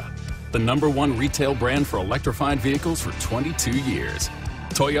 Toyota, the #1 retail brand for electrified vehicles for 22 years.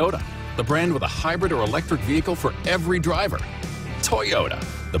 Toyota, the brand with a hybrid or electric vehicle for every driver. Toyota,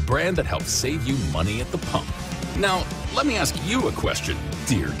 the brand that helps save you money at the pump. Now, let me ask you a question,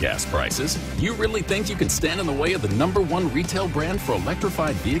 dear gas prices. You really think you can stand in the way of the #1 retail brand for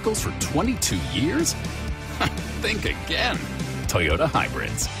electrified vehicles for 22 years? Think again. Toyota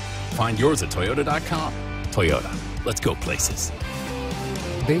Hybrids. Find yours at toyota.com. Toyota, let's go places.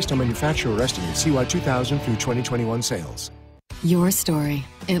 Based on manufacturer estimate CY 2000 through 2021 sales. Your story.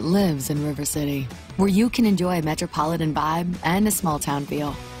 It lives in River City, where you can enjoy a metropolitan vibe and a small town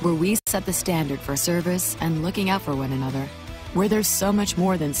feel, where we set the standard for service and looking out for one another, where there's so much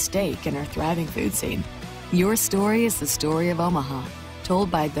more than steak in our thriving food scene. Your story is the story of Omaha,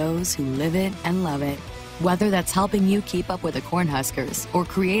 told by those who live it and love it, whether that's helping you keep up with the Cornhuskers or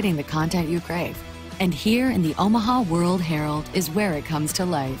creating the content you crave. And here in the Omaha World Herald is where it comes to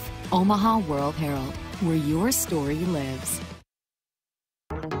life. Omaha World Herald, where your story lives.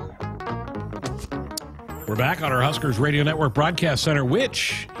 We're back on our Huskers Radio Network Broadcast Center,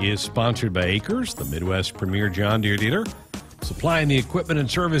 which is sponsored by Acres, the Midwest premier John Deere dealer, supplying the equipment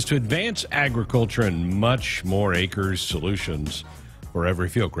and service to advance agriculture and much more. Acres solutions for every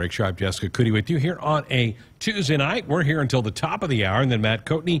field. Greg Sharpe, Jessica Coody with you here on a Tuesday night. We're here until the top of the hour, and then Matt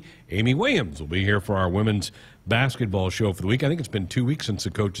Coatney, Amy Williams will be here for our women's basketball show for the week. I think it's been 2 weeks since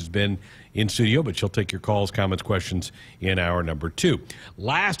the coach has been in studio, but she'll take your calls, comments, questions in hour number 2.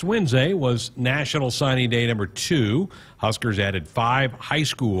 Last Wednesday was National Signing Day number 2. Huskers added 5 high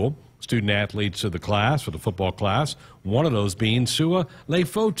school student athletes to the class for the football class, one of those being Sua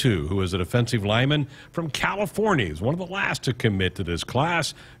Lefotu, who is a defensive lineman from California. He's one of the last to commit to this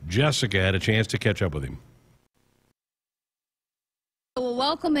class. Jessica had a chance to catch up with him. Well,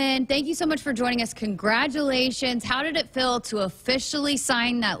 welcome in. Thank you so much for joining us. Congratulations. How did it feel to officially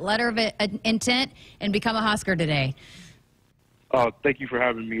sign that letter of intent and become a Husker today? Thank you for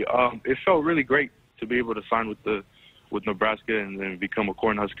having me. It felt really great to be able to sign with Nebraska and then become a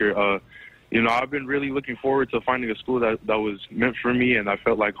Cornhusker. I've been really looking forward to finding a school that was meant for me, and I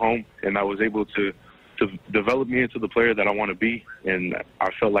felt like home, and I was able to develop me into the player that I want to be, and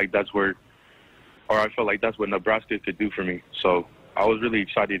I felt like that's what Nebraska could do for me. So I was really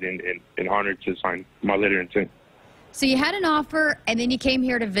excited and honored to sign my letter of intent. So you had an offer, and then you came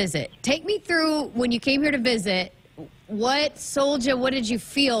here to visit. Take me through when you came here to visit. What sold you? What did you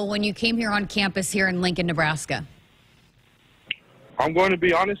feel when you came here on campus here in Lincoln, Nebraska? I'm going to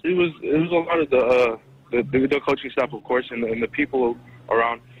be honest. It was a lot of the coaching staff, of course, and the people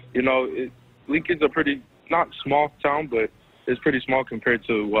around. Lincoln's a pretty not small town, but it's pretty small compared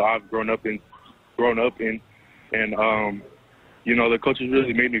to what I've grown up in, and the coaches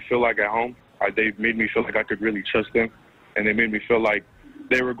really made me feel like at home. They made me feel like I could really trust them, and they made me feel like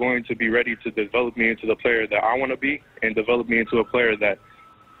they were going to be ready to develop me into the player that I want to be and develop me into a player that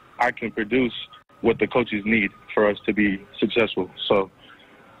I can produce what the coaches need for us to be successful. So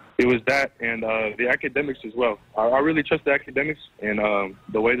it was that and the academics as well. I really trust the academics, and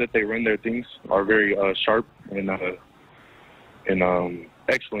the way that they run their things are very sharp and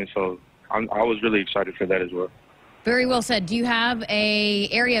excellent. So I was really excited for that as well. Very well said. Do you have a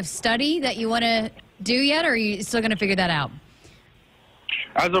area of study that you want to do yet, or are you still going to figure that out?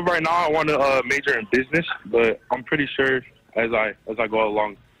 As of right now, I want to major in business, but I'm pretty sure as I go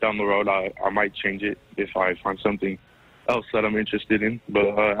along down the road, I might change it if I find something else that I'm interested in. But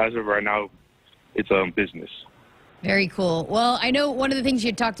as of right now, it's business. Very cool. Well, I know one of the things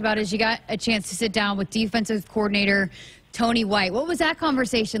you talked about is you got a chance to sit down with defensive coordinator Tony White. What was that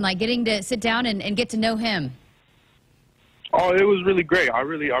conversation like, getting to sit down and get to know him? Oh, it was really great. I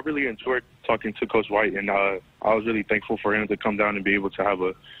really enjoyed talking to Coach White, and I was really thankful for him to come down and be able to have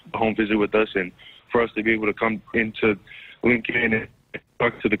a home visit with us, and for us to be able to come into Lincoln and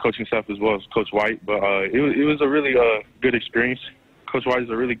talk to the coaching staff as well as Coach White. But it was a really good experience. Coach White is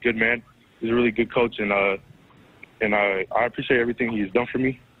a really good man. He's a really good coach, and I appreciate everything he's done for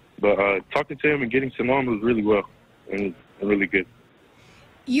me. But talking to him and getting to know him was really well and really good.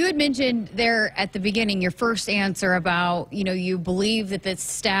 You had mentioned there at the beginning, your first answer about, you believe that the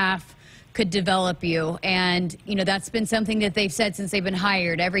staff could develop you. And, that's been something that they've said since they've been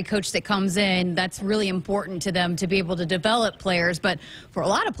hired. Every coach that comes in, that's really important to them to be able to develop players. But for a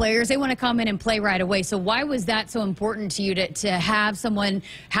lot of players, they want to come in and play right away. So why was that so important to you to have someone,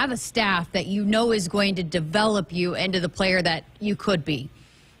 have a staff that is going to develop you into the player that you could be?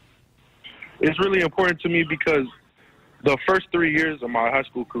 It's really important to me because the first 3 years of my high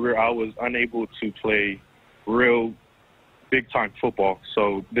school career, I was unable to play real big-time football.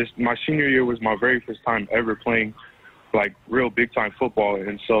 So my senior year was my very first time ever playing, like, real big-time football.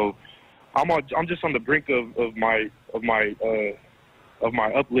 And so I'm just on the brink of my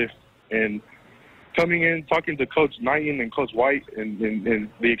uplift. And coming in, talking to Coach Knighton and Coach White and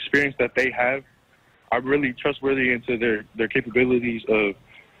the experience that they have, I'm really trustworthy into their capabilities of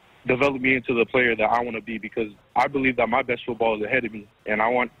develop me into the player that I want to be, because I believe that my best football is ahead of me, and I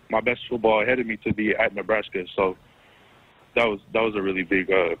want my best football ahead of me to be at Nebraska. So that was a really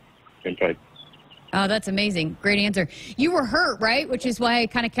big impact. Oh, that's amazing. Great answer. You were hurt, right? Which is why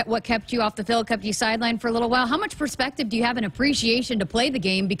what kept you off the field, kept you sidelined for a little while. How much perspective do you have and appreciation to play the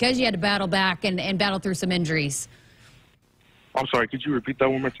game because you had to battle back and battle through some injuries? I'm sorry, could you repeat that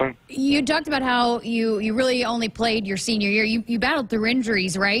one more time? You talked about how you really only played your senior year. You battled through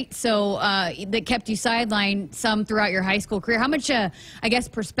injuries, right? So that kept you sidelined some throughout your high school career. How much,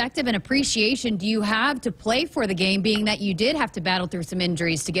 perspective and appreciation do you have to play for the game, being that you did have to battle through some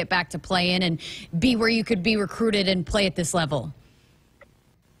injuries to get back to playing and be where you could be recruited and play at this level?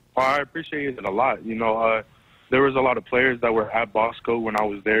 Well, I appreciate it a lot. There was a lot of players that were at Bosco when I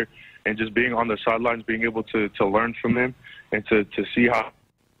was there, and just being on the sidelines, being able to learn from them and to see how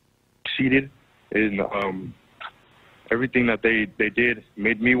succeeded in everything that they did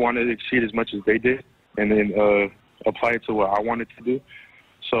made me want to exceed as much as they did, and then apply it to what I wanted to do.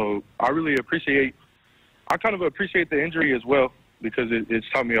 So I really appreciate the injury as well, because it's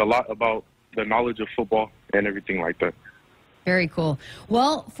taught me a lot about the knowledge of football and everything like that. Very cool.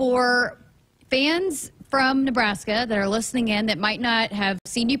 Well, for fans from Nebraska that are listening in that might not have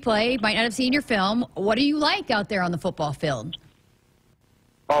seen you play, might not have seen your film, what do you like out there on the football field?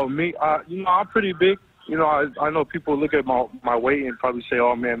 Oh, me? I'm pretty big. I know people look at my weight and probably say,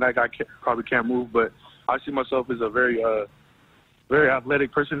 oh, man, that guy probably can't move. But I see myself as a very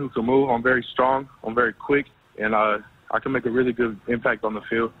athletic person who can move. I'm very strong. I'm very quick. And I can make a really good impact on the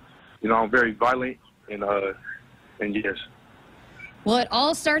field. I'm very violent. And yes. Well, it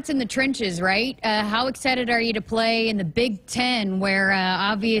all starts in the trenches, right? How excited are you to play in the Big Ten, where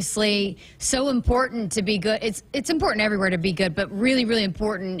obviously so important to be good? It's important everywhere to be good, but really, really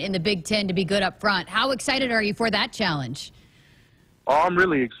important in the Big Ten to be good up front. How excited are you for that challenge? Oh, I'm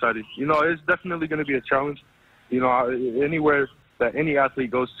really excited. It's definitely going to be a challenge. Anywhere that any athlete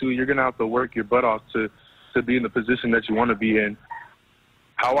goes to, you're going to have to work your butt off to be in the position that you want to be in.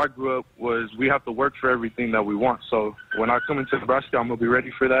 How I grew up was we have to work for everything that we want. So when I come into Nebraska, I'm going to be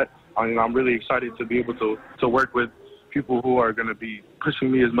ready for that. I'm really excited to be able to work with people who are going to be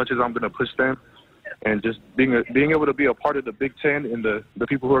pushing me as much as I'm going to push them. And just being able to be a part of the Big Ten and the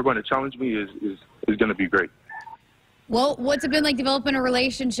people who are going to challenge me is going to be great. Well, what's it been like developing a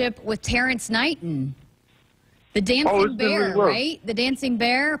relationship with Terrence Knighton? The Dancing Bear, really well. Right? The Dancing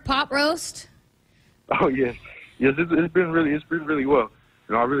Bear, pot roast? Oh, yes. Yes, it's been really well.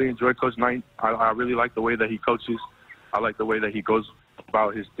 I really enjoy Coach Knight. I really like the way that he coaches. I like the way that he goes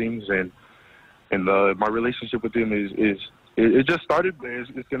about his things, and my relationship with him is just started, but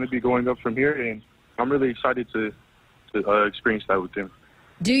it's going to be going up from here, and I'm really excited to experience that with him.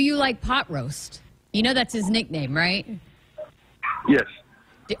 Do you like pot roast? That's his nickname, right? Yes.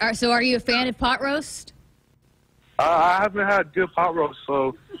 So are you a fan of pot roast? I haven't had good pot roast,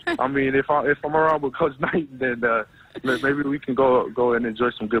 so if I'm around with Coach Knight, then maybe we can go and enjoy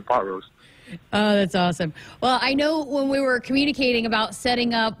some good pot roast. Oh, that's awesome. Well, I know when we were communicating about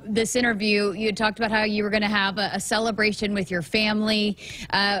setting up this interview, you had talked about how you were going to have a celebration with your family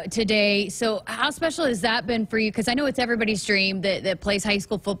today. So how special has that been for you? Because I know it's everybody's dream that plays high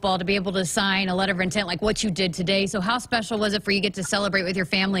school football to be able to sign a letter of intent like what you did today. So how special was it for you to get to celebrate with your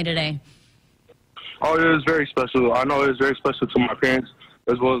family today? Oh, it was very special. I know it was very special to my parents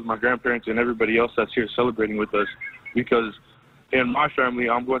as well as my grandparents and everybody else that's here celebrating with us, because in my family,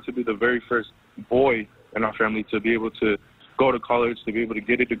 I'm going to be the very first boy in our family to be able to go to college, to be able to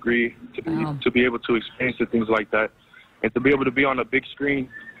get a degree, to be able to experience things like that, and to be able to be on a big screen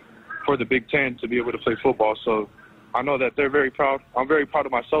for the Big Ten, to be able to play football. So I know that they're very proud. I'm very proud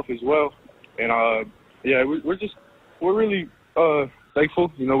of myself as well. And, yeah, we're really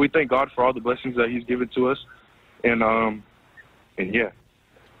thankful. You know, we thank God for all the blessings that he's given to us. And yeah.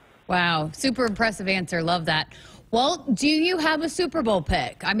 Wow. Super impressive answer. Love that. Well, do you have a Super Bowl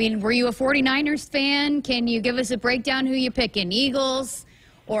pick? I mean, were you a 49ers fan? Can you give us a breakdown who you pick in, Eagles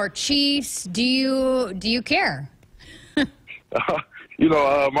or Chiefs? Do you care? You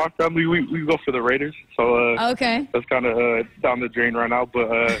know, my family, we go for the Raiders. So okay. That's kind of down the drain right now. But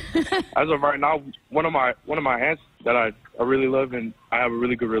as of right now, one of my aunts that I really love and I have a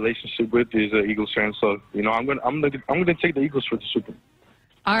really good relationship with is an Eagles fan. So, you know, I'm gonna take the Eagles for the Super Bowl.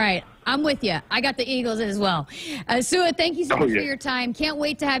 All right. I'm with you. I got the Eagles as well. Sua, thank you so much for your time. Can't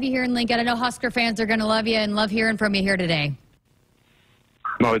wait to have you here in Lincoln. I know Husker fans are going to love you and love hearing from you here today.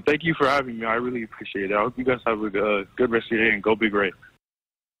 No, thank you for having me. I really appreciate it. I hope you guys have a good rest of your day and go Big Ray.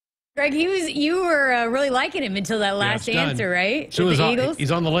 Greg, you were really liking him until that last answer, right? So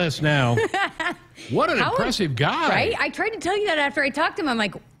he's on the list now. What an impressive guy. Right? I tried to tell you that after I talked to him. I'm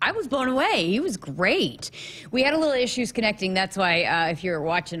like, I was blown away. He was great. We had a little issues connecting. That's why if you're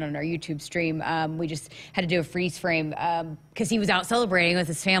watching on our YouTube stream, we just had to do a freeze frame because he was out celebrating with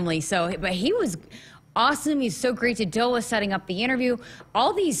his family. But he was awesome. He's so great to deal with, setting up the interview.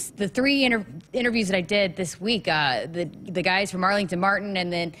 All the three interviews that I did this week, the guys from Arlington Martin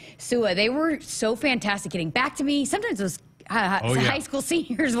and then Sua, they were so fantastic getting back to me. Sometimes those high school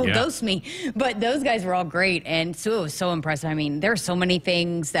seniors will ghost me, but those guys were all great. And Sua was so impressive. I mean, there are so many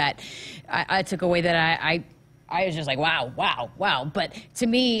things that I took away that I was just like, wow, wow, wow. But to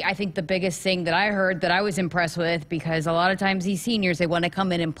me, I think the biggest thing that I heard that I was impressed with, because a lot of times these seniors, they want to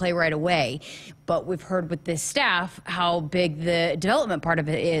come in and play right away. But we've heard with this staff how big the development part of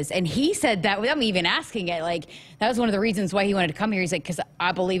it is. And he said that without me even asking it. Like, that was one of the reasons why he wanted to come here. He's like, because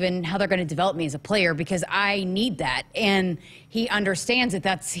I believe in how they're going to develop me as a player, because I need that. And he understands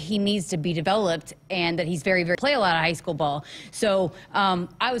that he needs to be developed, and that he's very, very play a lot of high school ball. So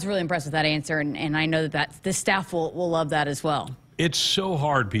I was really impressed with that answer, and I know that the staff will love that as well. It's so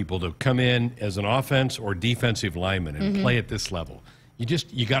hard, people, to come in as an offense or defensive lineman and play at this level.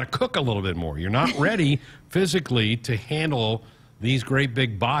 You got to cook a little bit more. You're not ready physically to handle these great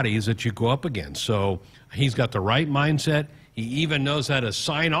big bodies that you go up against. So he's got the right mindset. He even knows how to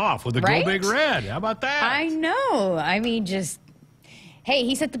sign off with the Go Big Red. How about that? I know. I mean, hey,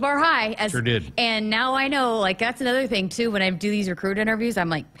 he set the bar high. Sure did. And now I know, like, that's another thing, too. When I do these recruit interviews, I'm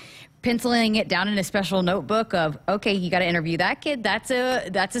like penciling it down in a special notebook of, okay, you got to interview that kid. That's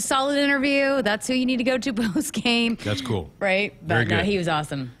a solid interview. That's who you need to go to post game. That's cool. Right? Very good. No, he was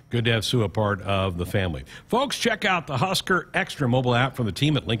awesome. Good to have Sua part of the family. Folks, check out the Husker Extra mobile app from the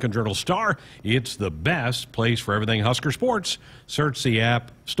team at Lincoln Journal-Star. It's the best place for everything Husker sports. Search the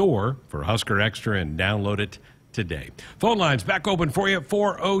app store for Husker Extra and download it today. Phone lines back open for you at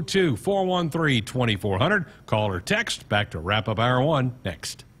 402-413-2400. Call or text. Back to wrap up Hour 1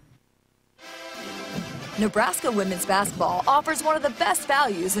 next. Nebraska women's basketball offers one of the best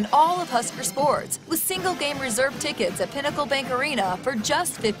values in all of Husker sports, with single-game reserve tickets at Pinnacle Bank Arena for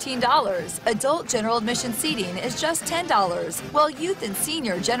just $15. Adult general admission seating is just $10, while youth and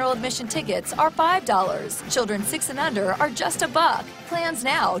senior general admission tickets are $5. Children 6 and under are just $1. Plans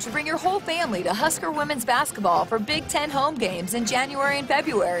now to bring your whole family to Husker women's basketball for Big Ten home games in January and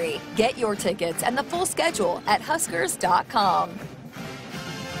February. Get your tickets and the full schedule at Huskers.com.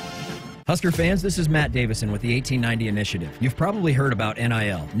 Husker fans, this is Matt Davison with the 1890 Initiative. You've probably heard about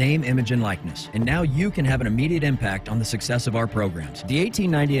NIL, name, image, and likeness, and now you can have an immediate impact on the success of our programs. The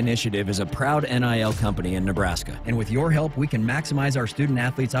 1890 Initiative is a proud NIL company in Nebraska, and with your help, we can maximize our student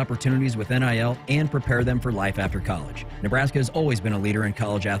athletes' opportunities with NIL and prepare them for life after college. Nebraska has always been a leader in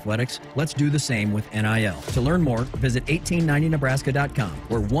college athletics. Let's do the same with NIL. To learn more, visit 1890nebraska.com,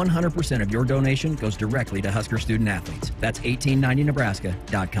 where 100% of your donation goes directly to Husker student athletes. That's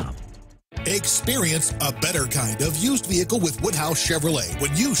 1890nebraska.com. Experience a better kind of used vehicle with Woodhouse Chevrolet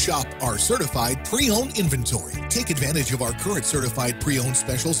when you shop our certified pre-owned inventory. Take advantage of our current certified pre-owned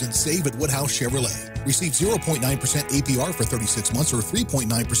specials and save at Woodhouse Chevrolet. Receive 0.9% APR for 36 months or 3.9%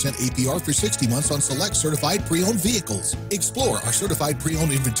 APR for 60 months on select certified pre-owned vehicles. Explore our certified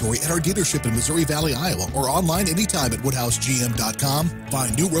pre-owned inventory at our dealership in Missouri Valley, Iowa, or online anytime at WoodhouseGM.com.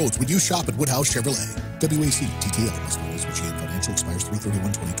 Find new roads when you shop at Woodhouse Chevrolet. WAC TTL must be with GM Financial, expires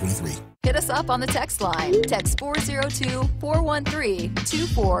 3/31/2023. Hit us up on the text line. Text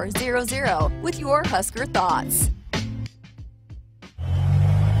 402-413-2400 with your Husker thoughts.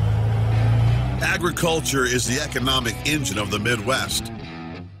 Agriculture is the economic engine of the Midwest.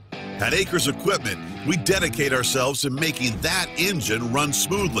 At Acres Equipment, we dedicate ourselves to making that engine run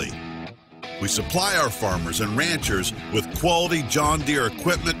smoothly. We supply our farmers and ranchers with quality John Deere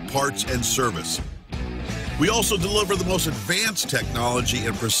equipment, parts, and service. We also deliver the most advanced technology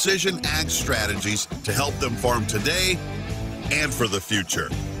and precision ag strategies to help them farm today and for the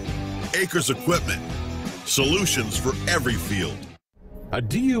future. Acres Equipment, solutions for every field. A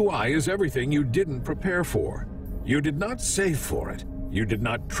DUI is everything you didn't prepare for. You did not save for it. You did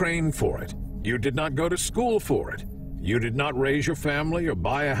not train for it. You did not go to school for it. You did not raise your family or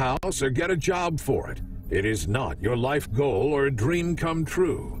buy a house or get a job for it. It is not your life goal or a dream come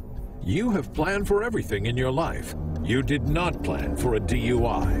true. You have planned for everything in your life. You did not plan for a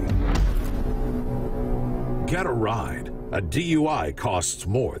DUI. Get a ride. A DUI costs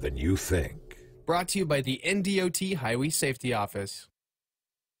more than you think. Brought to you by the NDOT Highway Safety Office.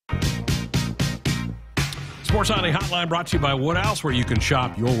 Sports Nightly Hotline brought to you by Woodhouse, where you can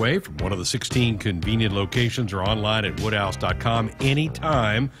shop your way from one of the 16 convenient locations or online at woodhouse.com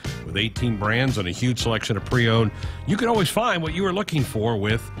anytime. With 18 brands and a huge selection of pre-owned, you can always find what you are looking for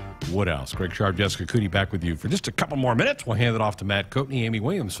with Woodhouse. Greg Sharpe, Jessica Coody back with you for just a couple more minutes. We'll hand it off to Matt Coatney, Amy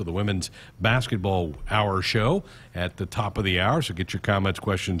Williams for the Women's Basketball Hour show at the top of the hour. So get your comments,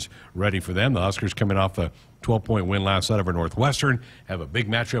 questions ready for them. The Huskers coming off a 12-point win last night over Northwestern. Have a big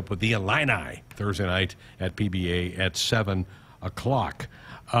matchup with the Illini Thursday night at PBA at 7 o'clock.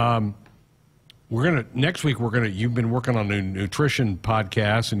 Next week, you've been working on a nutrition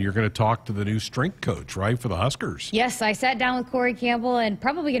podcast, and you're going to talk to the new strength coach, right, for the Huskers? Yes, I sat down with Corey Campbell and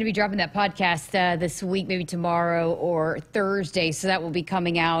probably going to be dropping that podcast this week, maybe tomorrow or Thursday. So that will be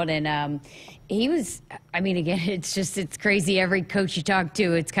coming out. And he was, again, it's crazy. Every coach you talk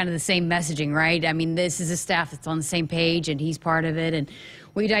to, it's kind of the same messaging, right? This is a staff that's on the same page, and he's part of it. And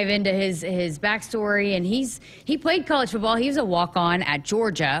we dive into his backstory, and he played college football. He was a walk-on at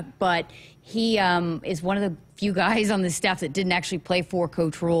Georgia, but he is one of the few guys on the staff that didn't actually play for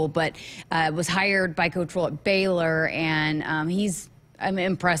Coach Rule, but was hired by Coach Rule at Baylor, and he's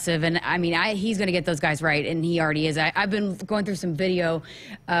impressive. And he's going to get those guys right, and he already is. I've been going through some video,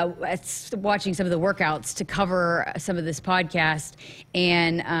 watching some of the workouts to cover some of this podcast,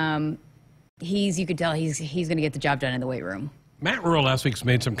 and you could tell he's going to get the job done in the weight room. Matt Rule last week's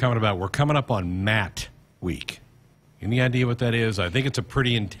made some comment about we're coming up on Matt Week. Any idea what that is? I think it's a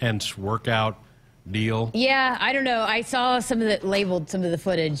pretty intense workout deal. Yeah, I don't know. I saw labeled some of the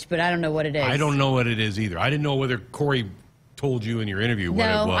footage, but I don't know what it is. I don't know what it is either. I didn't know whether Corey told you in your interview what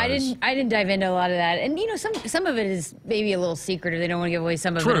it was. No, I didn't dive into a lot of that. And, some of it is maybe a little secret, or they don't want to give away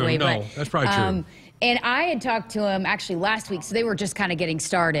some of it away. No, that's probably true. And I had talked to him actually last week, so they were just kind of getting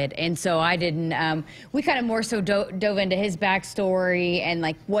started. And so I didn't, we kind of more so dove into his backstory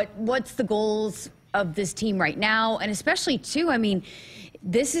and what's the goals of this team right now. And especially too,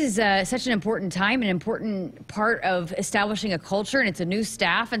 this is such an important time, an important part of establishing a culture, and it's a new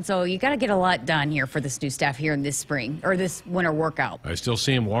staff. And so you got to get a lot done here for this new staff here in this spring or this winter workout. I still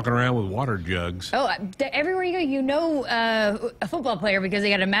see him walking around with water jugs. Oh, everywhere you go, a football player, because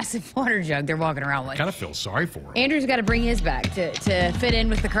they got a massive water jug they're walking around with. I kind of feel sorry for him. Andrew's got to bring his back to fit in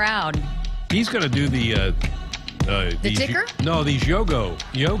with the crowd. He's going to do the ticker? No, these yoga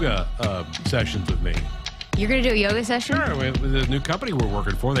sessions with me. You're going to do a yoga session? Sure. With the new company we're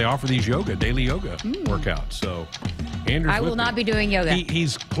working for, they offer these daily yoga workouts. So, Andrew's I will not be doing yoga.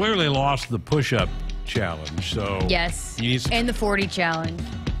 He's clearly lost the push-up challenge. So yes, and the 40 challenge.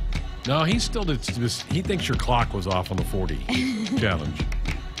 No, he thinks your clock was off on the 40 challenge.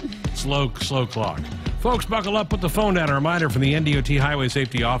 Slow clock. Folks, buckle up, put the phone down. A reminder from the NDOT Highway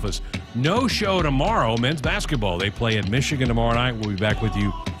Safety Office. No show tomorrow, men's basketball. They play in Michigan tomorrow night. We'll be back with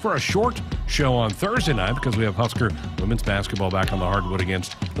you for a short show on Thursday night because we have Husker women's basketball back on the hardwood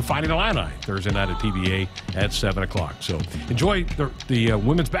against the Fighting Illini Thursday night at PBA at 7 o'clock. So enjoy the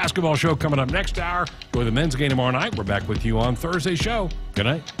women's basketball show coming up next hour. Enjoy the men's game tomorrow night. We're back with you on Thursday's show. Good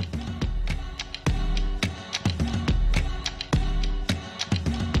night.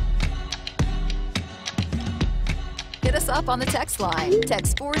 up on the text line.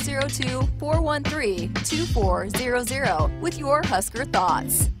 Text 402-413-2400 with your Husker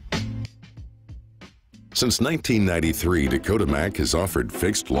thoughts. Since 1993, Dakota Mac has offered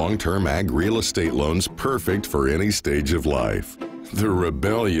fixed long-term ag real estate loans perfect for any stage of life. The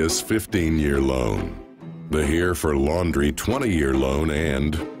rebellious 15-year loan, the here for laundry 20-year loan,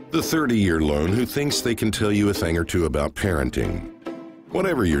 and the 30-year loan who thinks they can tell you a thing or two about parenting.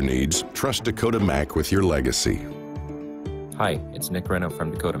 Whatever your needs, trust Dakota Mac with your legacy. Hi, it's Nick Reno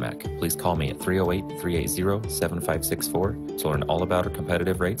from Dakota Mac. Please call me at 308-380-7564 to learn all about our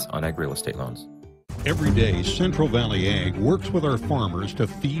competitive rates on ag real estate loans. Every day, Central Valley Ag works with our farmers to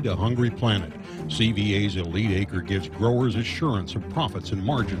feed a hungry planet. CVA's Elite Acre gives growers assurance of profits and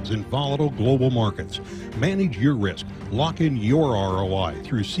margins in volatile global markets. Manage your risk. Lock in your ROI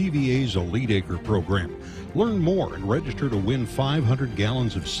through CVA's Elite Acre program. Learn more and register to win 500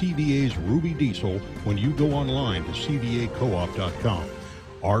 gallons of CVA's Ruby Diesel when you go online to cvacoop.com.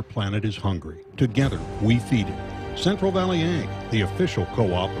 Our planet is hungry. Together, we feed it. Central Valley Ag, the official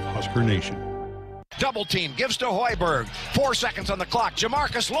co-op of Husker Nation. Double team, gives to Hoiberg. 4 seconds on the clock.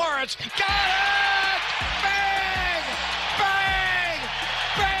 Jamarcus Lawrence, got it! Bang! Bang!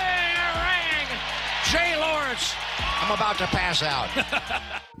 Bang! Jay Lawrence, I'm about to pass out.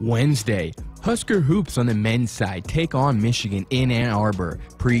 Wednesday, Husker hoops on the men's side take on Michigan in Ann Arbor.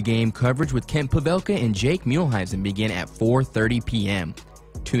 Pre-game coverage with Kent Pavelka and Jake Muehlheisen begin at 4:30 p.m.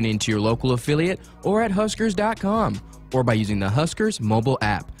 Tune in to your local affiliate or at Huskers.com or by using the Huskers mobile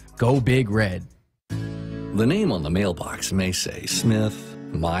app. Go Big Red. The name on the mailbox may say Smith,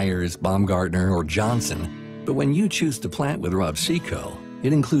 Myers, Baumgartner, or Johnson, but when you choose to plant with Rob Seco,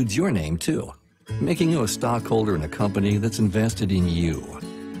 it includes your name too, making you a stockholder in a company that's invested in you.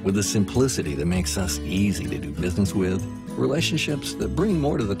 With the simplicity that makes us easy to do business with, relationships that bring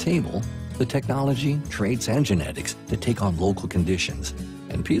more to the table, the technology, traits, and genetics that take on local conditions,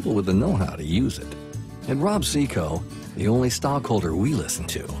 and people with the know-how to use it. At Rob Seco, the only stockholder we listen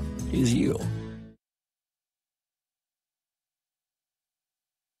to is you.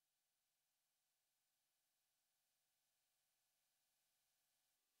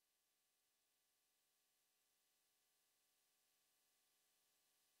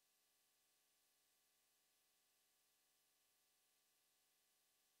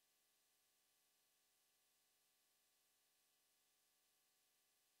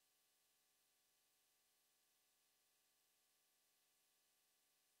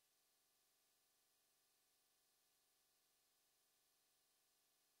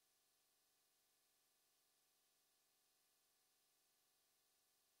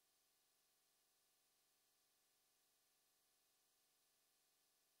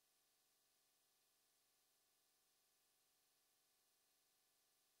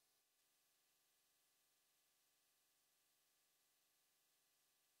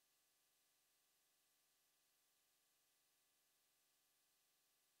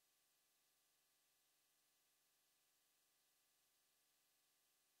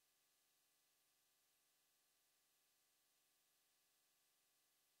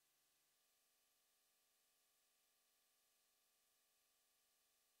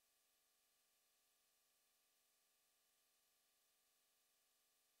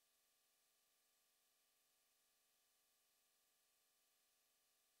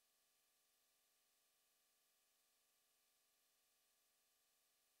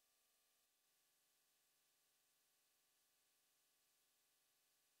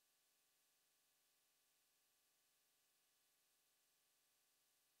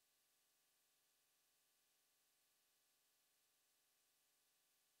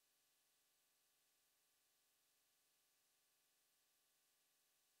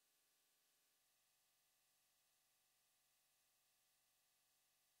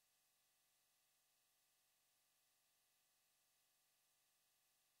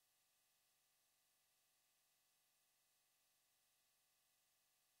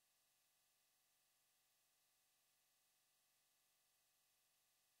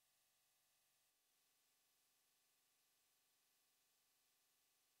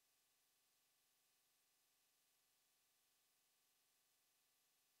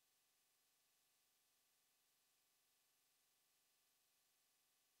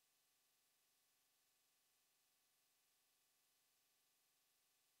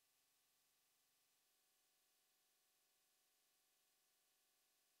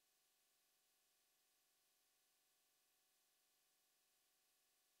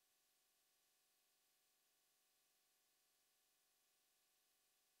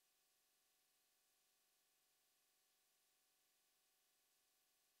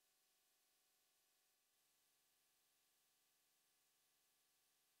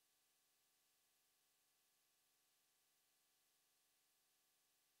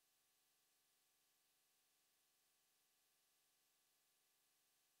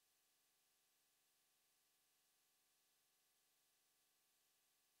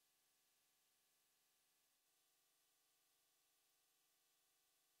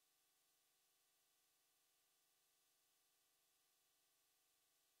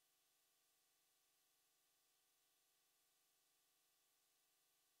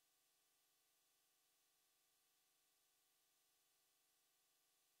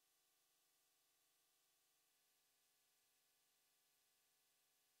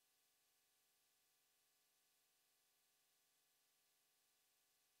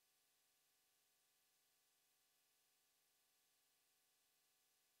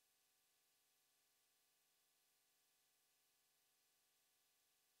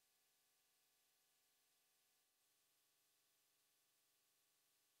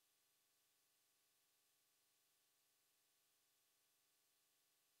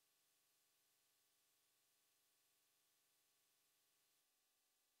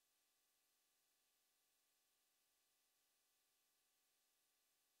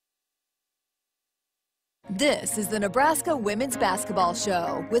 This is the Nebraska Women's Basketball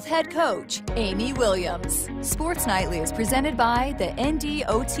Show with head coach Amy Williams. Sports Nightly is presented by the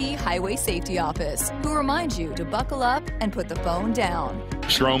NDOT Highway Safety Office, who reminds you to buckle up and put the phone down.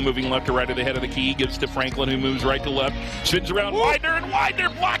 Strome moving left to right at the head of the key, gives to Franklin, who moves right to left, spins around Widener, and Widener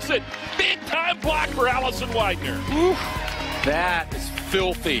blocks it. Big time block for Allison Widener. Oof. That is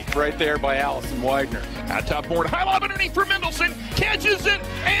filthy right there by Allison Widener. At top board, high lob underneath for Mendelson, catches it,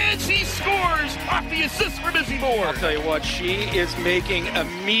 and she scores off the assist from Izzy Moore. I'll tell you what, she is making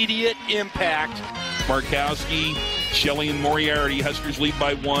immediate impact. Markowski, Shelley, and Moriarty. Huskers lead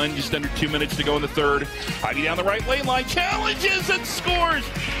by 1, just under 2 minutes to go in the third. Heidi down the right lane line, challenges and scores.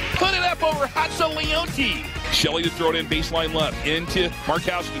 Put it up over Hatsa-Leonti. Shelley to throw it in baseline left, into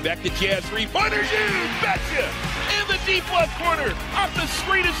Markowski, back to Jazz, three-pointer, you betcha! In the deep left corner, off the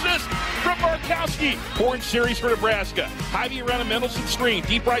screen assist from Markowski. Horn series for Nebraska. Ivy around a Mendelson screen,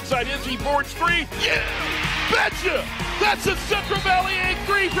 deep right side, Izzy, Ford, three, yeah! Betcha! That's a Central Valley Egg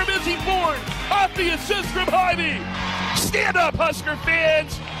 3 from Izzy Ford, off the assist from Ivy. Stand up, Husker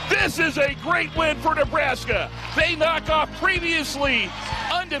fans! This is a great win for Nebraska. They knock off previously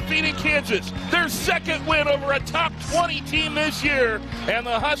undefeated Kansas, their second win over a top 20 team this year, and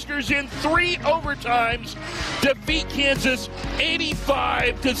the Huskers in 3 overtimes defeat Kansas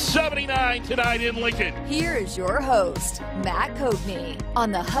 85-79 tonight in Lincoln. Here is your host, Matt Coatney,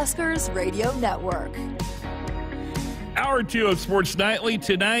 on the Huskers Radio Network. Hour 2 of Sports Nightly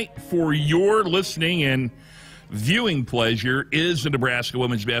tonight for your listening and viewing pleasure is the Nebraska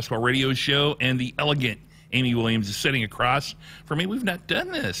Women's Basketball Radio Show, and the elegant Amy Williams is sitting across from me. We've not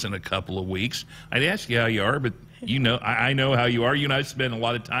done this in a couple of weeks. I'd ask you how you are, but you know, I know how you are. You and I spent a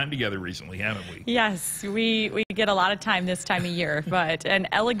lot of time together recently, haven't we? Yes, we get a lot of time this time of year, but an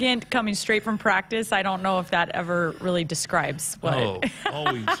elegant coming straight from practice, I don't know if that ever really describes what.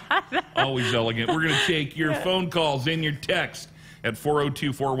 Oh, always elegant. We're going to take your phone calls and your text at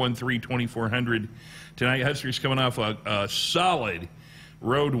 402-413-2400. Tonight, Huskers coming off a solid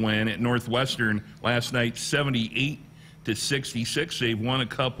road win at Northwestern last night, 78-66. They've won a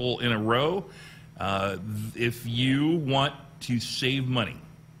couple in a row. If you want to save money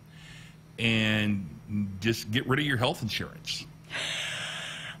and just get rid of your health insurance,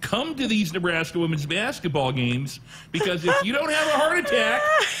 come to these Nebraska women's basketball games, because if you don't have a heart attack,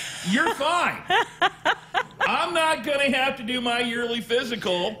 you're fine. I'm not going to have to do my yearly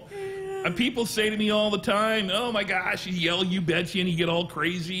physical. And people say to me all the time, oh my gosh, you yell, you betcha, and you get all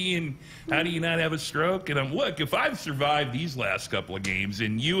crazy, and how do you not have a stroke? And I'm, look, if I've survived these last couple of games,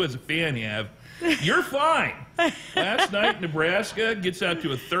 and you as a fan have, you're fine. Last night, Nebraska gets out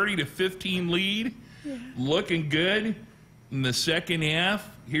to a 30-15 lead, looking good. In the second half,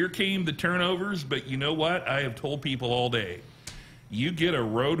 here came the turnovers, but you know what? I have told people all day, you get a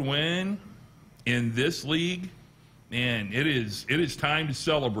road win in this league, man, it is time to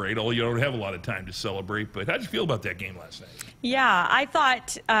celebrate, although you don't have a lot of time to celebrate. But how did you feel about that game last night? Yeah, I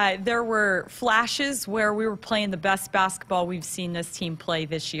thought there were flashes where we were playing the best basketball we've seen this team play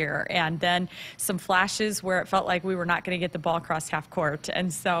this year, and then some flashes where it felt like we were not going to get the ball across half court.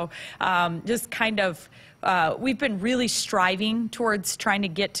 And so just kind of we've been really striving towards trying to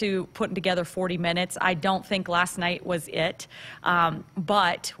get to putting together 40 minutes. I don't think last night was it,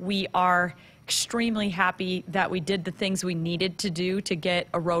 but we are extremely happy that we did the things we needed to do to get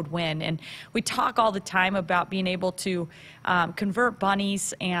a road win. And we talk all the time about being able to convert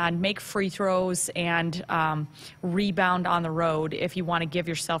bunnies and make free throws and rebound on the road if you want to give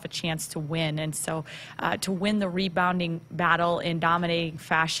yourself a chance to win. And so to win the rebounding battle in dominating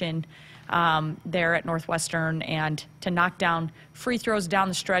fashion there at Northwestern, and to knock down free throws down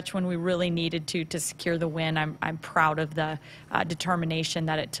the stretch when we really needed to secure the win, I'm proud of the determination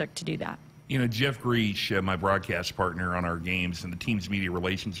that it took to do that. You know, Jeff Greach, my broadcast partner on our games and the team's media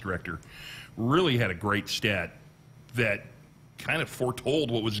relations director, really had a great stat that kind of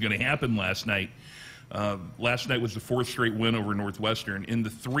foretold what was going to happen last night. Last night was the 4th straight win over Northwestern. In the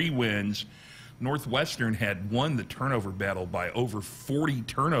 3 wins, Northwestern had won the turnover battle by over 40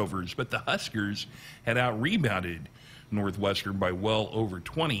 turnovers, but the Huskers had out-rebounded Northwestern by well over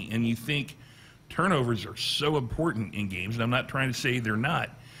 20. And you think turnovers are so important in games, and I'm not trying to say they're not,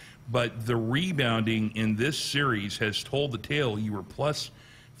 but the rebounding in this series has told the tale. You were plus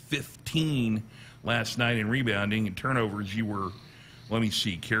 15 last night in rebounding, and turnovers you were, let me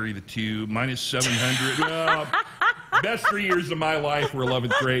see, carry the 2, minus 700. Best 3 years of my life were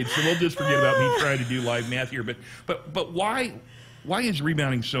 11th grade, so we'll just forget about me trying to do live math here. But why is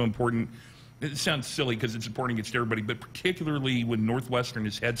rebounding so important? It sounds silly because it's important against everybody, but particularly when Northwestern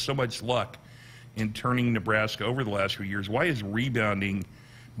has had so much luck in turning Nebraska over the last few years, why has rebounding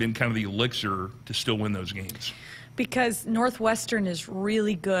been kind of the elixir to still win those games? Because Northwestern is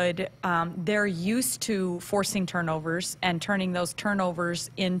really good. They're used to forcing turnovers and turning those turnovers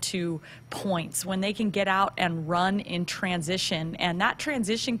into points when they can get out and run in transition. And that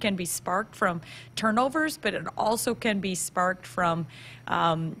transition can be sparked from turnovers, but it also can be sparked from,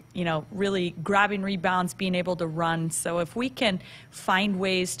 really grabbing rebounds, being able to run. So if we can find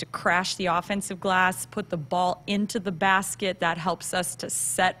ways to crash the offensive glass, put the ball into the basket, that helps us to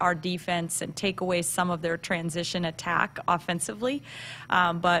set our defense and take away some of their transition attack offensively.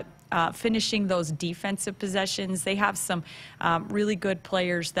 But finishing those defensive possessions, they have some really good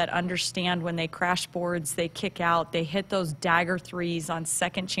players that understand when they crash boards, they kick out, they hit those dagger threes on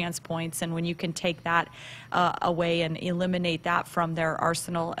second chance points, and when you can take that away and eliminate that from their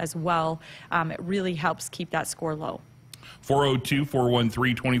arsenal as well, it really helps keep that score low.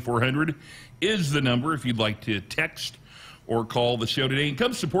 402-413-2400 is the number if you'd like to text or call the show today and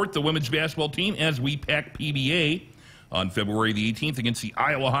come support the women's basketball team as we pack PBA on February the 18th against the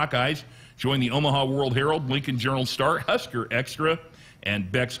Iowa Hawkeyes. Join the Omaha World Herald, Lincoln Journal-Star, Husker Extra,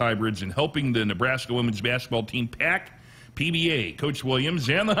 and Beck's Hybrids in helping the Nebraska women's basketball team pack PBA. Coach Williams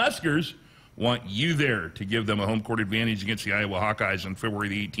and the Huskers want you there to give them a home court advantage against the Iowa Hawkeyes on February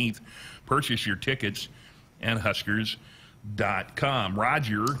the 18th. Purchase your tickets at Huskers.com.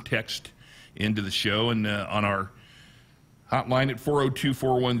 Roger text into the show and on our hotline at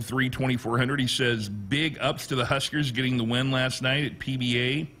 402-413-2400. He says, big ups to the Huskers getting the win last night at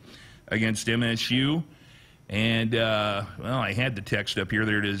PBA against MSU. And, well, I had the text up here.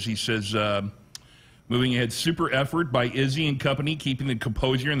 There it is. He says, moving ahead, super effort by Izzy and company, keeping the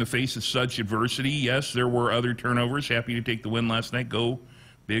composure in the face of such adversity. Yes, there were other turnovers. Happy to take the win last night. Go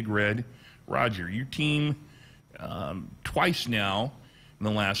Big Red. Roger, your team twice now in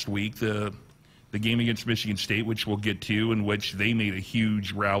the last week, the game against Michigan State, which we'll get to, in which they made a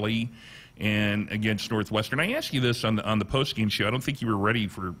huge rally, and against Northwestern. I asked you this on the post-game show. I don't think you were ready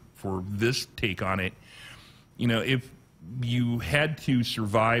for this take on it. You know, if you had to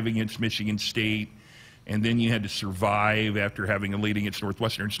survive against Michigan State and then you had to survive after having a lead against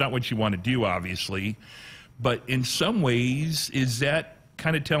Northwestern, it's not what you want to do, obviously. But in some ways, is that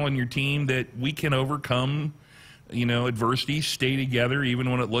kind of telling your team that we can overcome, adversity, stay together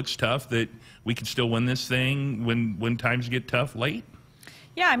even when it looks tough, that we can still win this thing when times get tough late?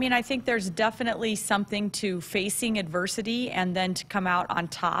 Yeah, I mean, I think there's definitely something to facing adversity and then to come out on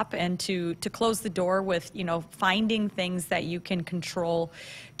top and to close the door with, finding things that you can control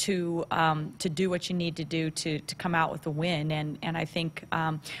to do what you need to do to come out with a win. And I think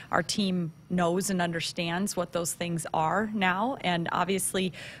our team knows and understands what those things are now. And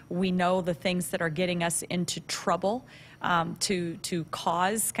obviously, we know the things that are getting us into trouble. To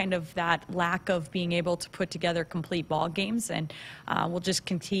cause kind of that lack of being able to put together complete ball games, and we'll just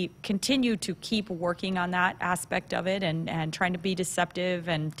continue to keep working on that aspect of it and trying to be deceptive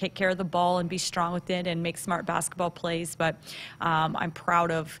and take care of the ball and be strong with it and make smart basketball plays. But I'm proud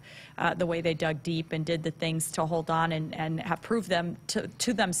of the way they dug deep and did the things to hold on and have proved them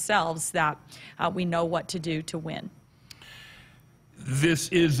to themselves that we know what to do to win. This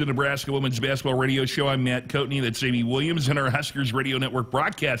is the Nebraska Women's Basketball Radio Show. I'm Matt Coatney. That's Amy Williams. And our Huskers Radio Network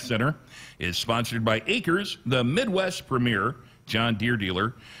Broadcast Center is sponsored by Acres, the Midwest premier John Deere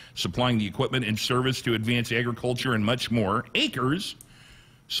dealer, supplying the equipment and service to advance agriculture and much more. Acres,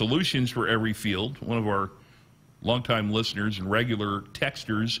 solutions for every field. One of our longtime listeners and regular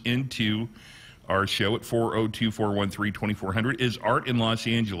texters into our show at 402-413-2400 is Art in Los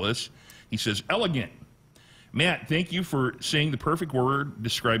Angeles. He says, elegant. Matt, thank you for saying the perfect word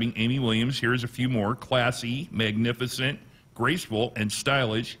describing Amy Williams. Here's a few more. Classy, magnificent, graceful, and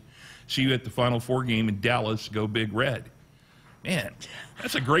stylish. See you at the Final Four game in Dallas. Go Big Red. Man,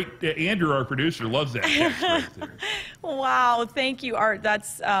 that's a great... Andrew, our producer, loves that text right there. Wow, thank you, Art.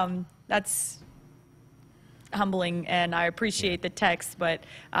 That's humbling, and I appreciate the text, but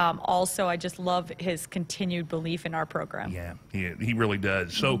also I just love his continued belief in our program. Yeah, he really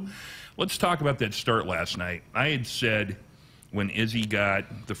does. So let's talk about that start last night. I had said when Izzy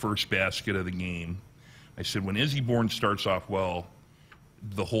got the first basket of the game, I said when Izzy Bourne starts off well,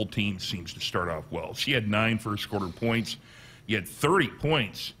 the whole team seems to start off well. She had 9 first quarter points. You had 30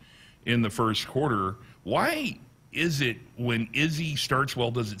 points in the first quarter. Why is it when Izzy starts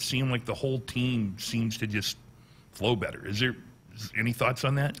well, does it seem like the whole team seems to just flow better? Is there any thoughts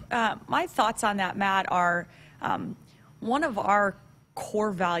on that? My thoughts on that, Matt, are one of our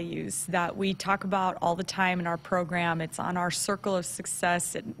core values that we talk about all the time in our program. It's on our circle of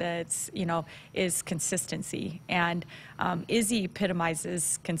success. It's, you know, is consistency. And Izzy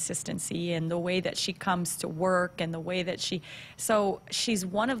epitomizes consistency in the way that she comes to work and the way that so she's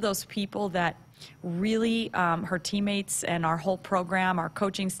one of those people that really her teammates and our whole program, our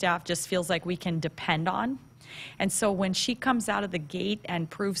coaching staff just feels like we can depend on. And so when she comes out of the gate and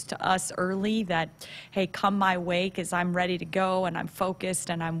proves to us early that, hey, come my way because I'm ready to go and I'm focused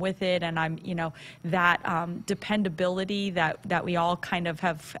and I'm with it and I'm, you know, that dependability that we all kind of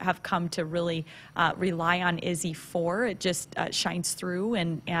have come to really rely on Izzy for, it just shines through.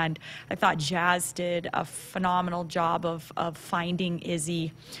 And I thought Jazz did a phenomenal job of finding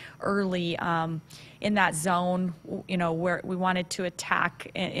Izzy early in that zone, you know, where we wanted to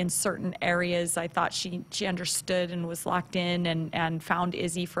attack in certain areas. I thought she understood and was locked in and found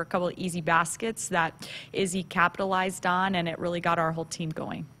Izzy for a couple of easy baskets that Izzy capitalized on, and it really got our whole team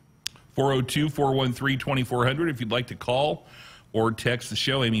going. 402-413-2400 if you'd like to call or text the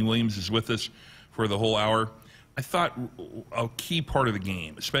show. Amy Williams is with us for the whole hour. I thought a key part of the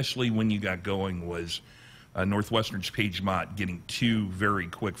game, especially when you got going, was Northwestern's Paige Mott getting 2 very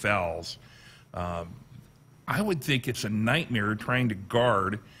quick fouls. I would think it's a nightmare trying to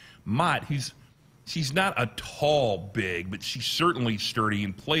guard Mott. She's not a tall big, but she's certainly sturdy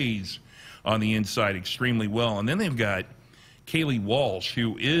and plays on the inside extremely well. And then they've got Kaylee Walsh,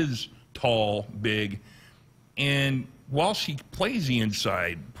 who is tall, big, and while she plays the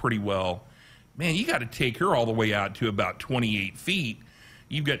inside pretty well, man, you got to take her all the way out to about 28 feet.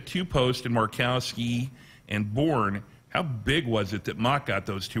 You've got 2 posts in Markowski and Bourne. How big was it that Mott got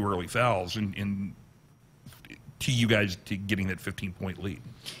those 2 early fouls and to you guys to getting that 15-point lead?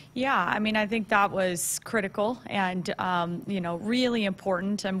 Yeah, I mean, I think that was critical and, you know, really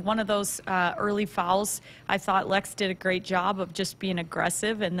important. And one of those early fouls, I thought Lex did a great job of just being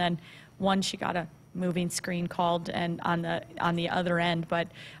aggressive. And then one, she got a moving screen called and on the other end. But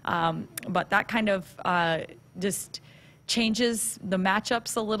that kind of just changes the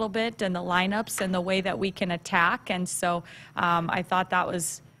matchups a little bit and the lineups and the way that we can attack. And so I thought that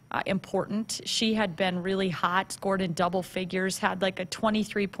was important. She had been really hot, scored in double figures, had like a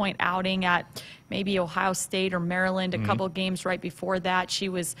 23-point outing at maybe Ohio State or Maryland a couple games right before that. She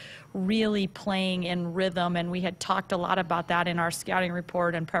was really playing in rhythm, and we had talked a lot about that in our scouting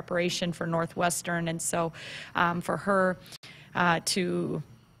report and preparation for Northwestern. And so for her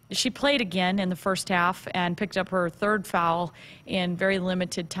she played again in the first half and picked up her 3rd foul in very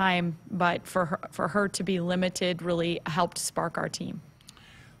limited time, but for her to be limited really helped spark our team.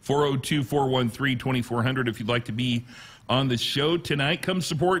 402-413-2400 if you'd like to be on the show tonight. Come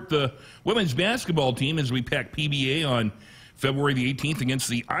support the women's basketball team as we pack PBA on February the 18th against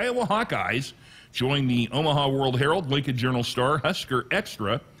the Iowa Hawkeyes. Join the Omaha World Herald, Lincoln Journal-Star, Husker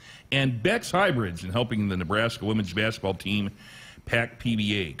Extra, and Beck's Hybrids in helping the Nebraska women's basketball team pack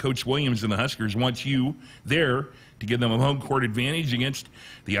PBA. Coach Williams and the Huskers want you there to give them a home court advantage against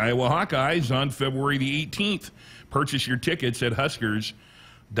the Iowa Hawkeyes on February the 18th. Purchase your tickets at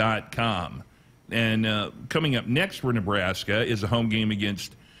Huskers.com. And coming up next for Nebraska is a home game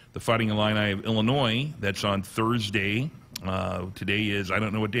against the Fighting Illini of Illinois. That's on Thursday. Today is, I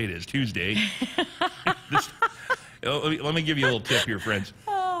don't know what day it is, Tuesday. Let me give you a little tip here, friends.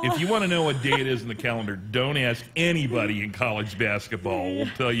 If you want to know what day it is in the calendar, don't ask anybody in college basketball. We'll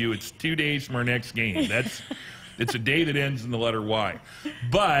tell you it's 2 days from our next game. It's a day that ends in the letter Y.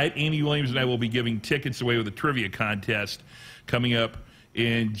 But Amy Williams and I will be giving tickets away with a trivia contest coming up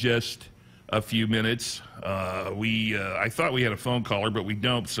in just a few minutes. I thought we had a phone caller, but we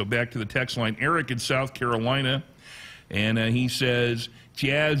don't. So back to the text line. Eric in South Carolina, and he says,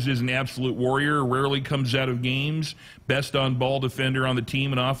 Jazz is an absolute warrior, rarely comes out of games, best on-ball defender on the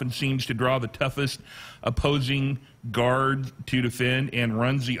team, and often seems to draw the toughest opposing guard to defend and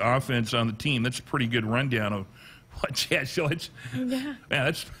runs the offense on the team. That's a pretty good rundown of what Jazz. So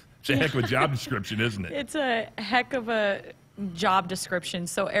that's a heck of a job description, isn't it? It's a heck of a job description.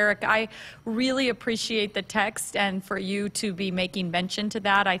 So Eric, I really appreciate the text and for you to be making mention to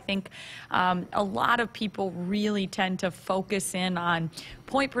that. I think a lot of people really tend to focus in on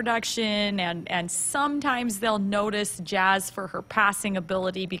point production and sometimes they'll notice Jazz for her passing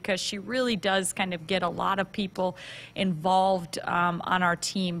ability because she really does kind of get a lot of people involved on our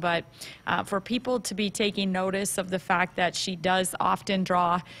team. But for people to be taking notice of the fact that she does often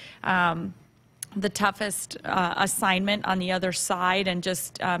draw the toughest assignment on the other side, and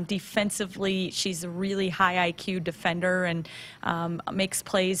just defensively, she's a really high IQ defender and makes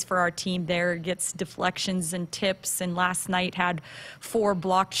plays for our team there, gets deflections and tips, and last night had 4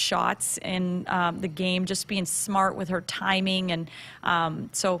 blocked shots in the game, just being smart with her timing. And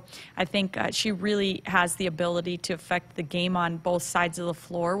so I think she really has the ability to affect the game on both sides of the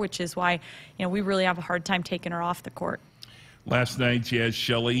floor, which is why, you know, we really have a hard time taking her off the court. Last night, Jazz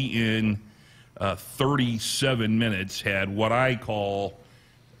Shelley in 37 minutes had what I call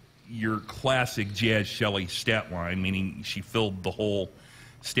your classic Jazz Shelley stat line, meaning she filled the whole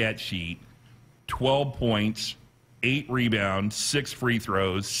stat sheet. 12 points, 8 rebounds, 6 free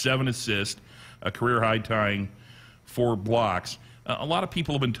throws, 7 assists, a career high tying 4 blocks. A lot of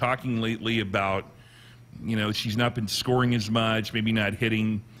people have been talking lately about, you know, she's not been scoring as much, maybe not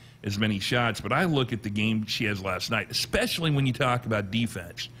hitting as many shots, but I look at the game she has last night, especially when you talk about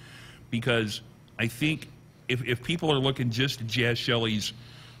defense, because I think if people are looking just at Jazz Shelley's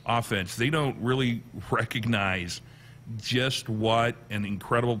offense, they don't really recognize just what an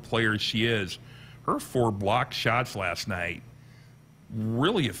incredible player she is. Her 4 blocked shots last night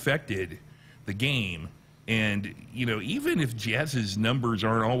really affected the game. And, you know, even if Jazz's numbers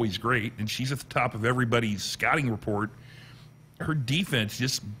aren't always great, and she's at the top of everybody's scouting report, her defense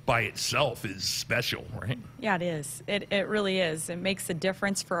just by itself is special, right? Yeah, it is. It really is. It makes a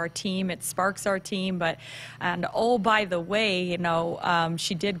difference for our team. It sparks our team. And oh, by the way, you know,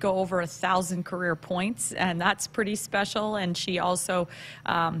 she did go over 1,000 career points, and that's pretty special. And she also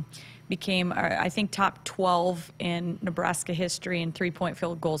became, I think, top 12 in Nebraska history in three-point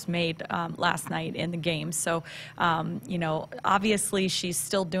field goals made last night in the game. So, you know, obviously she's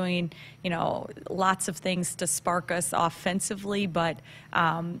still doing, you know, lots of things to spark us offensively, but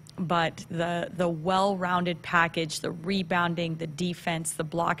the well-rounded package, the rebounding, the defense, the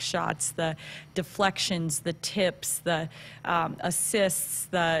block shots, the deflections, the tips, the assists,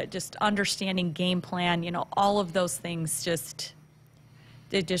 the just understanding game plan, you know, all of those things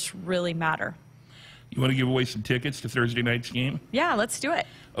they just really matter. You want to give away some tickets to Thursday night's game? Yeah, let's do it.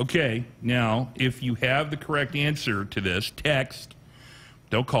 Okay, now, if you have the correct answer to this, text,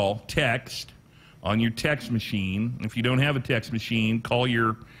 don't call, text on your text machine. If you don't have a text machine, call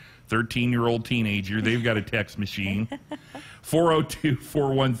your 13-year-old teenager. They've got a text machine.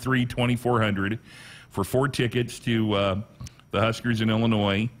 402-413-2400 for 4 tickets to the Huskers in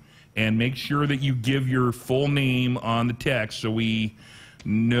Illinois. And make sure that you give your full name on the text so we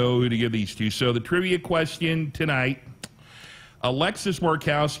know who to give these to. So the trivia question tonight, Alexis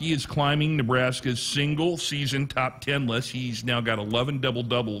Markowski is climbing Nebraska's single-season top 10 list. He's now got 11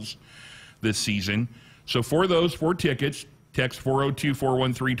 double-doubles this season. So for those 4 tickets, text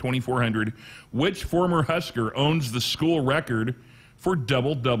 402-413-2400. Which former Husker owns the school record for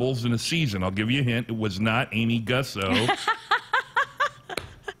double-doubles in a season? I'll give you a hint. It was not Amy Gusso.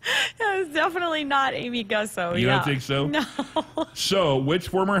 It was definitely not Amy Gusso. You don't think so? No. So, which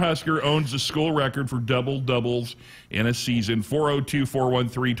former Husker owns the school record for double-doubles in a season?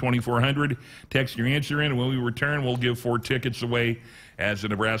 402-413-2400. Text your answer in, and when we return, we'll give 4 tickets away as the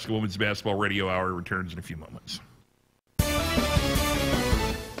Nebraska Women's Basketball Radio Hour returns in a few moments.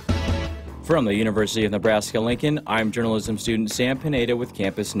 From the University of Nebraska-Lincoln, I'm journalism student Sam Pineda with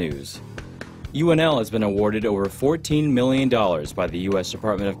Campus News. UNL has been awarded over $14 million by the U.S.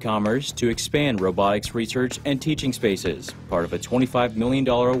 Department of Commerce to expand robotics research and teaching spaces, part of a $25 million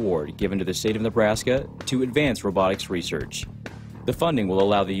award given to the state of Nebraska to advance robotics research. The funding will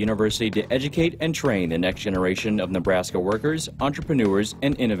allow the university to educate and train the next generation of Nebraska workers, entrepreneurs,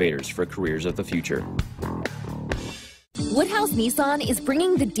 and innovators for careers of the future. Woodhouse Nissan is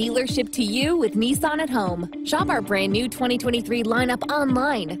bringing the dealership to you with Nissan at Home. Shop our brand new 2023 lineup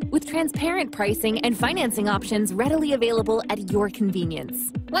online with transparent pricing and financing options readily available at your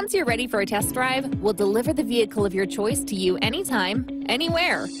convenience. Once you're ready for a test drive, we'll deliver the vehicle of your choice to you anytime,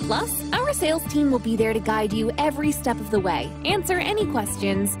 anywhere. Plus, our sales team will be there to guide you every step of the way, answer any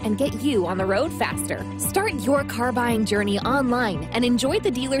questions, and get you on the road faster. Start your car buying journey online and enjoy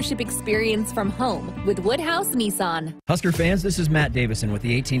the dealership experience from home with Woodhouse Nissan. Husker fans, this is Matt Davison with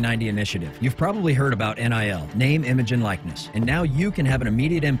the 1890 Initiative. You've probably heard about NIL, name, image, and likeness, and now you can have an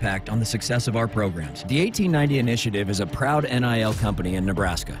immediate impact on the success of our programs. The 1890 Initiative is a proud NIL company in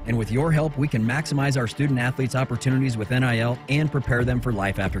Nebraska, and with your help, we can maximize our student athletes' opportunities with NIL and prepare them for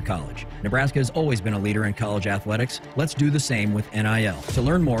life after college. Nebraska has always been a leader in college athletics. Let's do the same with NIL. To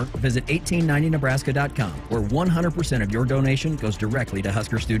learn more, visit 1890nebraska.com, where 100% of your donation goes directly to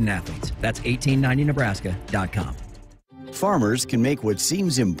Husker student athletes. That's 1890nebraska.com. Farmers can make what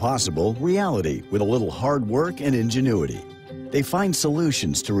seems impossible reality with a little hard work and ingenuity. They find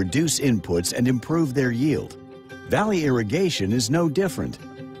solutions to reduce inputs and improve their yield. Valley Irrigation is no different.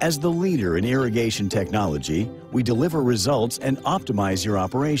 As the leader in irrigation technology, we deliver results and optimize your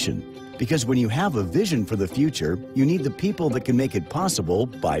operation. Because when you have a vision for the future, you need the people that can make it possible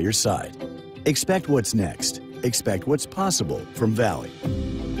by your side. Expect what's next. Expect what's possible from Valley.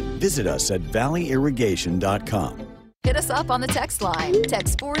 Visit us at valleyirrigation.com. Hit us up on the text line.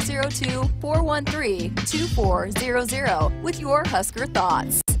 Text 402-413-2400 with your Husker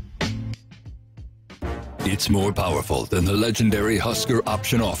thoughts. It's more powerful than the legendary Husker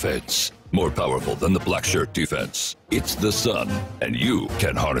option offense. More powerful than the black shirt defense. It's the sun, and you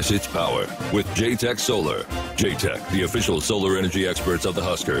can harness its power with JTech Solar. JTech, the official solar energy experts of the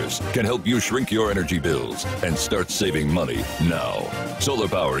Huskers, can help you shrink your energy bills and start saving money now. Solar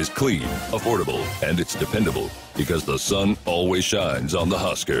power is clean, affordable, and it's dependable because the sun always shines on the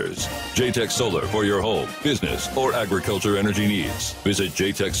Huskers. JTech Solar for your home, business, or agriculture energy needs. Visit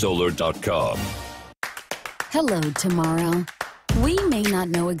jtechsolar.com. Hello, tomorrow. We may not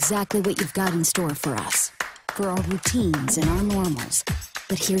know exactly what you've got in store for us, for our routines and our normals.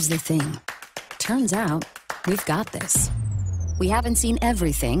 But here's the thing. Turns out, we've got this. We haven't seen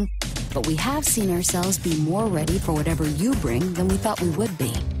everything, but we have seen ourselves be more ready for whatever you bring than we thought we would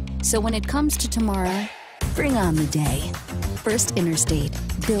be. So when it comes to tomorrow, bring on the day. First Interstate,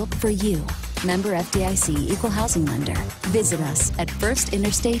 built for you. Member FDIC, Equal Housing Lender. Visit us at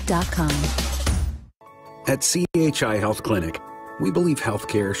firstinterstate.com. At CHI Health Clinic, we believe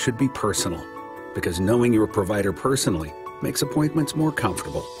healthcare should be personal because knowing your provider personally makes appointments more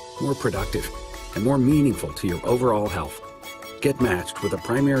comfortable, more productive, and more meaningful to your overall health. Get matched with a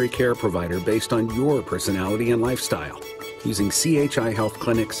primary care provider based on your personality and lifestyle using CHI Health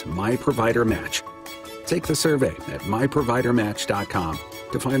Clinic's My Provider Match. Take the survey at myprovidermatch.com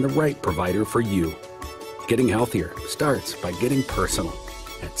to find the right provider for you. Getting healthier starts by getting personal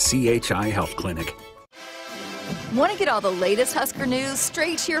at CHI Health Clinic. Want to get all the latest Husker news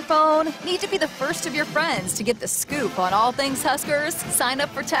straight to your phone? Need to be the first of your friends to get the scoop on all things Huskers? Sign up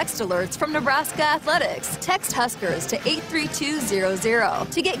for text alerts from Nebraska Athletics. Text Huskers to 83200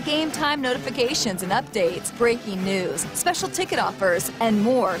 to get game time notifications and updates, breaking news, special ticket offers, and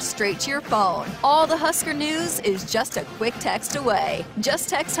more straight to your phone. All the Husker news is just a quick text away. Just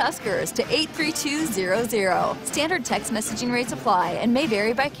text Huskers to 83200. Standard text messaging rates apply and may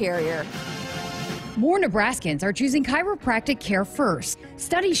vary by carrier. More Nebraskans are choosing chiropractic care first.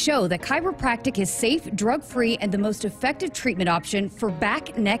 Studies show that chiropractic is safe, drug-free, and the most effective treatment option for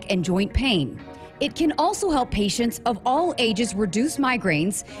back, neck, and joint pain. It can also help patients of all ages reduce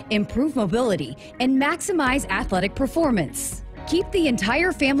migraines, improve mobility, and maximize athletic performance. Keep the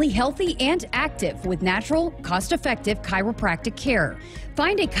entire family healthy and active with natural, cost-effective chiropractic care.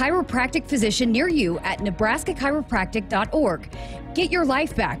 Find a chiropractic physician near you at nebraska-chiropractic.org. Get your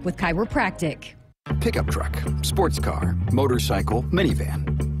life back with chiropractic. Pickup truck, sports car, motorcycle,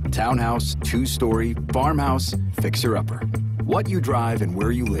 minivan, townhouse, two-story, farmhouse, fixer-upper. What you drive and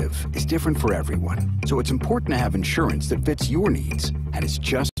where you live is different for everyone, so it's important to have insurance that fits your needs and is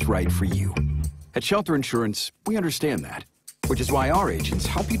just right for you. At Shelter Insurance, we understand that, which is why our agents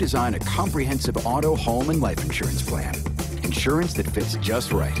help you design a comprehensive auto, home, and life insurance plan. Insurance that fits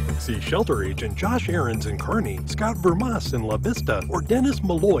just right. See Shelter Agent Josh Ahrens in Kearney, Scott Vermas in La Vista, or Dennis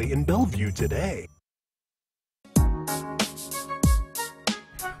Malloy in Bellevue today.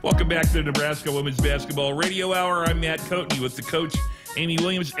 Welcome back to the Nebraska Women's Basketball Radio Hour. I'm Matt Coatney with the coach, Amy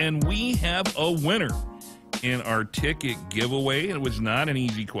Williams, and we have a winner in our ticket giveaway. It was not an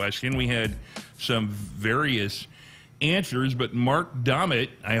easy question. We had some various answers, but Mark Domet,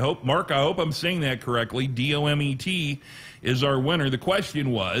 I hope I'm saying that correctly, D-O-M-E-T, is our winner. The question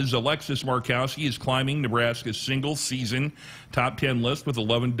was, Alexis Markowski is climbing Nebraska's single-season top 10 list with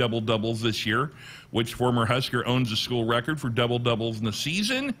 11 double-doubles this year. Which former Husker owns the school record for double-doubles in the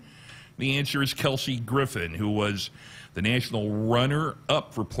season? The answer is Kelsey Griffin, who was the national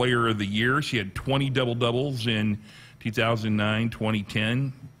runner-up for Player of the Year. She had 20 double-doubles in 2009,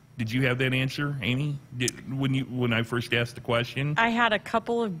 2010. Did you have that answer, Amy, when I first asked the question? I had a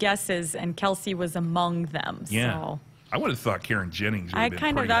couple of guesses, and Kelsey was among them. Yeah. So. I would have thought Karen Jennings would have been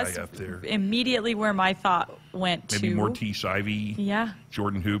pretty high up there. Immediately where my thought went to. Maybe Mortice Ivy. Yeah.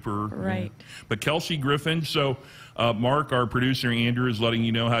 Jordan Hooper. Right. Yeah. But Kelsey Griffin. So Mark, our producer, Andrew, is letting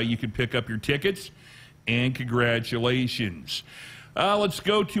you know how you can pick up your tickets. And congratulations. Let's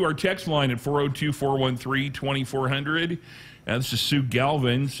go to our text line at 402-413-2400. This is Sue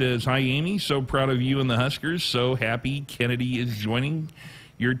Galvin. Says, hi, Amy. So proud of you and the Huskers. So happy Kennedy is joining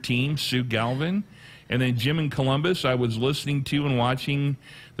your team, Sue Galvin. And then Jim in Columbus, I was listening to and watching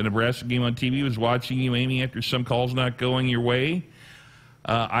the Nebraska game on TV, was watching you, Amy, after some calls not going your way.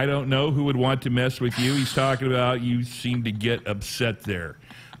 I don't know who would want to mess with you. He's talking about you seem to get upset there.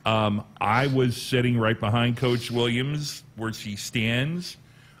 I was sitting right behind Coach Williams where she stands.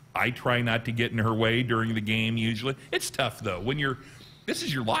 I try not to get in her way during the game usually. It's tough, though, when this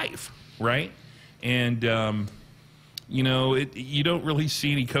is your life, right? And, you know, you don't really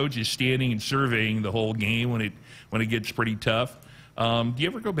see any coaches standing and surveying the whole game when it gets pretty tough. Do you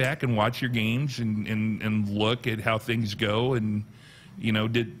ever go back and watch your games and look at how things go? And, you know,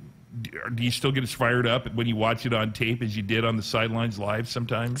 do you still get as fired up when you watch it on tape as you did on the sidelines live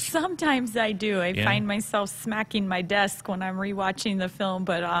sometimes? Sometimes I do. I find myself smacking my desk when I'm rewatching the film,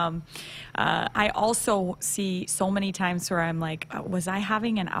 but I also see so many times where I'm like, was I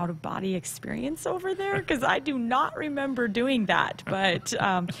having an out-of-body experience over there? Because I do not remember doing that. But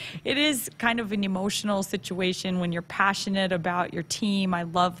it is kind of an emotional situation when you're passionate about your team. I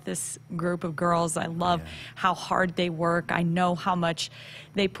love this group of girls. I love how hard they work. I know how much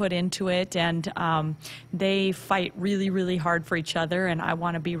they put into it, and they fight really, really hard for each other, and I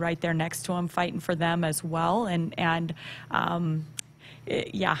want to be right there next to them fighting for them as well.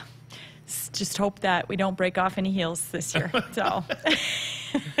 Yeah, just hope that we don't break off any heels this year. So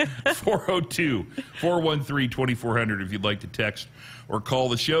 402-413-2400 if you'd like to text or call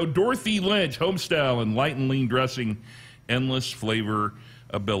the show. Dorothy Lynch, Homestyle and Light and Lean Dressing, endless flavor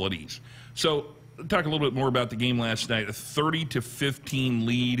abilities. So talk a little bit more about the game last night. A 30-15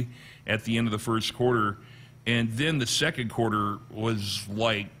 lead at the end of the first quarter, and then the second quarter was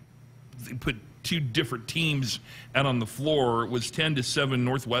like they put two different teams out on the floor. It was 10-7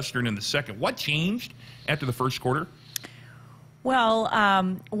 Northwestern in the second. What changed after the first quarter? Well,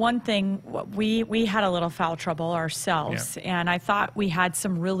 one thing, we had a little foul trouble ourselves, and I thought we had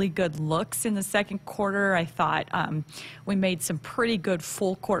some really good looks in the second quarter. I thought we made some pretty good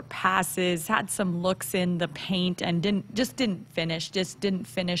full court passes, had some looks in the paint, and didn't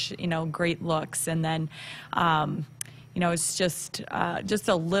finish, you know, great looks. And then, you know, it's just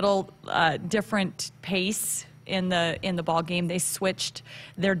a little different pace in the ball game. They switched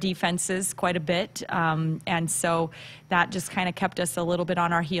their defenses quite a bit, and so that just kind of kept us a little bit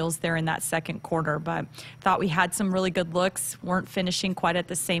on our heels there in that second quarter. But thought we had some really good looks, weren't finishing quite at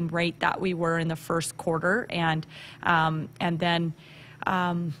the same rate that we were in the first quarter, and then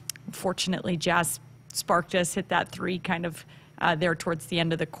fortunately Jazz sparked us, hit that three kind of there towards the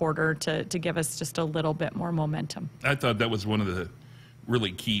end of the quarter to give us just a little bit more momentum. I thought that was one of the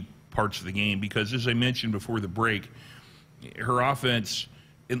really key parts of the game because, as I mentioned before the break, her offense,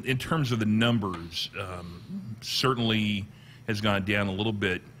 in terms of the numbers, certainly has gone down a little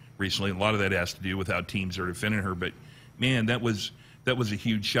bit recently. A lot of that has to do with how teams are defending her. But, man, that was a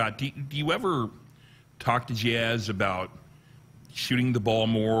huge shot. Do you ever talk to Jazz about shooting the ball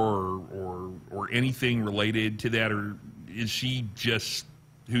more or anything related to that, or is she just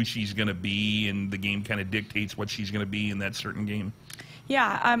who she's going to be and the game kind of dictates what she's going to be in that certain game?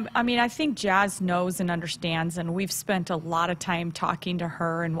 Yeah, I mean, I think Jazz knows and understands, and we've spent a lot of time talking to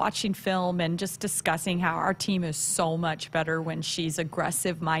her and watching film and just discussing how our team is so much better when she's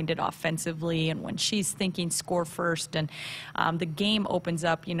aggressive-minded offensively and when she's thinking score first. And the game opens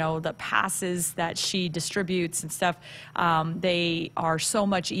up, you know, the passes that she distributes and stuff, they are so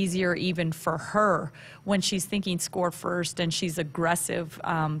much easier even for her when she's thinking score first and she's aggressive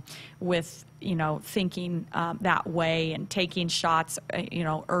with, you know, thinking that way and taking shots, you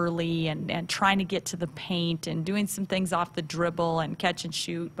know, early and trying to get to the paint and doing some things off the dribble and catch and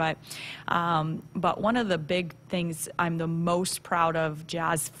shoot. But one of the big things I'm the most proud of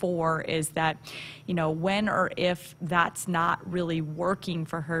Jazz for is that, you know, when or if that's not really working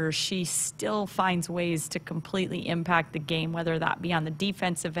for her, she still finds ways to completely impact the game, whether that be on the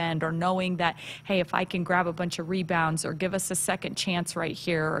defensive end or knowing that, hey, if I can grab a bunch of rebounds or give us a second chance right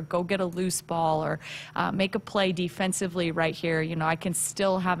here or go get a loose ball or make a play defensively right here, you know, I can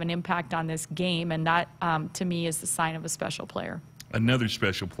still have an impact on this game, and that to me is the sign of a special player. Another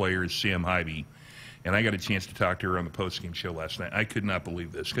special player is Sam Hybe, and I got a chance to talk to her on the postgame show last night. I could not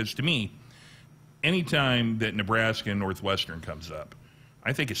believe this, because to me, anytime that Nebraska and Northwestern comes up,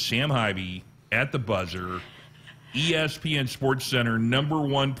 I think of Sam Hybe at the buzzer, ESPN Sports Center,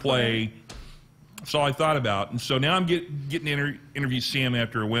 #1 play. That's all I thought about. And so now I'm getting to interview Sam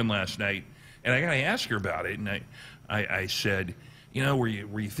after a win last night, and I got to ask her about it. And I said, you know, were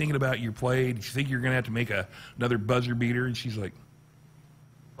you thinking about your play? Did you think you were going to have to make another buzzer beater? And she's like,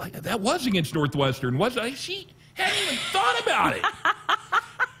 that was against Northwestern, was I? She hadn't even thought about it.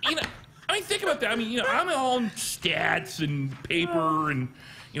 You know, I mean, think about that. I mean, I'm all in stats and paper, and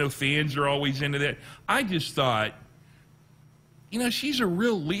fans are always into that. I just thought, she's a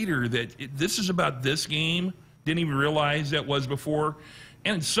real leader. That this is about this game. Didn't even realize that was before.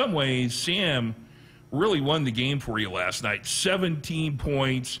 And in some ways, Sam really won the game for you last night. 17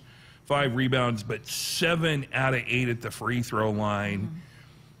 points, 5 rebounds, but 7 out of 8 at the free throw line.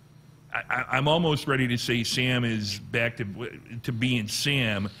 I'm almost ready to say Sam is back to being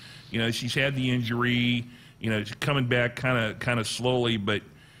Sam. She's had the injury. She's coming back kind of slowly, but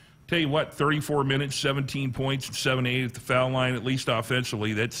tell you what, 34 minutes, 17 points, and 7-8 at the foul line, at least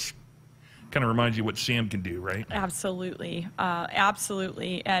offensively. That's kind of reminds you what Sam can do, right? Absolutely,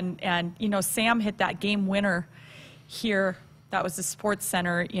 absolutely. And Sam hit that game winner here. That was the Sports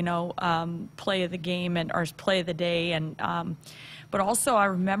Center, play of the game or play of the day. And but also, I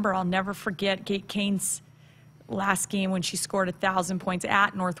remember, I'll never forget Kate Kane's last game when she scored 1,000 points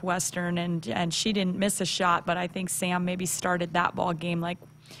at Northwestern, and she didn't miss a shot. But I think Sam maybe started that ball game like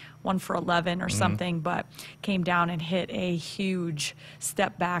 1 for 11 or something, but came down and hit a huge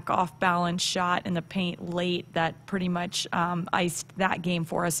step back off balance shot in the paint late that pretty much iced that game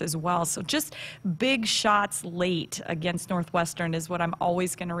for us as well. So just big shots late against Northwestern is what I'm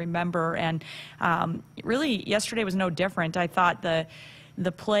always going to remember. And really, yesterday was no different. I thought the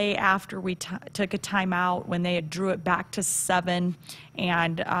play after we took a timeout when they drew it back to 7,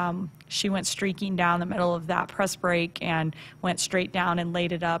 and she went streaking down the middle of that press break and went straight down and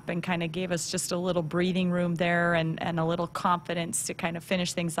laid it up and kind of gave us just a little breathing room there and a little confidence to kind of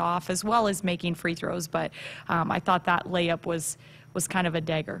finish things off, as well as making free throws. But I thought that layup was kind of a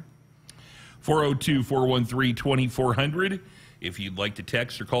dagger. 402-413-2400. If you'd like to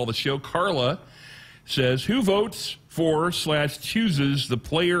text or call the show, Carla says, who votes for/chooses the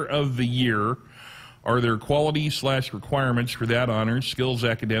player of the year? Are there quality/requirements for that honor? Skills,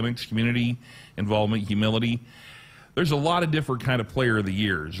 academics, community involvement, humility. There's a lot of different kind of player of the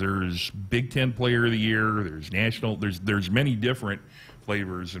years. There's Big Ten player of the year. There's national. There's many different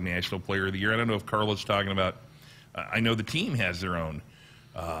flavors of national player of the year. I don't know if Carla's talking about. I know the team has their own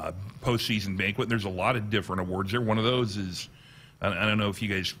postseason banquet. There's a lot of different awards there. One of those is, I don't know if you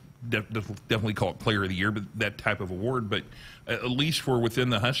guys definitely call it player of the year, but that type of award. But at least for within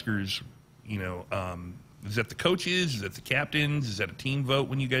the Huskers, is that the coaches? Is that the captains? Is that a team vote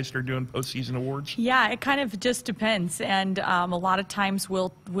when you guys start doing postseason awards? Yeah, it kind of just depends. And a lot of times we'll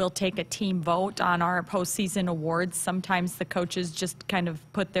take a team vote on our postseason awards. Sometimes the coaches just kind of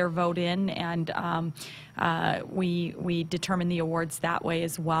put their vote in, and we determine the awards that way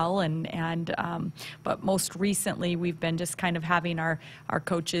as well. But most recently we've been just kind of having our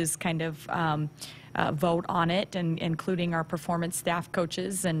coaches kind of vote on it, and including our performance staff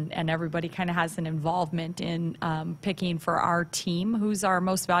coaches, and everybody kind of has an involvement in picking for our team who's our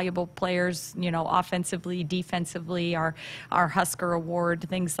most valuable players, offensively, defensively, our Husker award,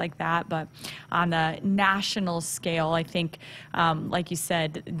 things like that. But on a national scale, I think, like you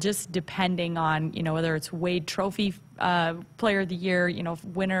said, just depending on, whether it's Wade Trophy player of the year,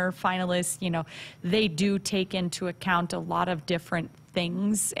 winner, finalist, they do take into account a lot of different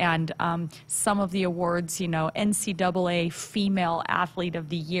things, and some of the awards, NCAA Female Athlete of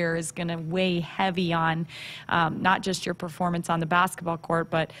the Year is going to weigh heavy on not just your performance on the basketball court,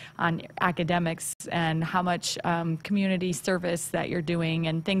 but on academics and how much community service that you're doing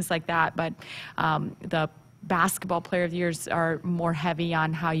and things like that. But the basketball player of the years are more heavy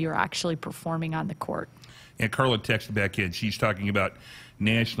on how you're actually performing on the court. And Carla texted back in. She's talking about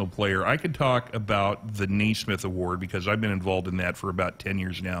national player. I could talk about the Naismith Award because I've been involved in that for about 10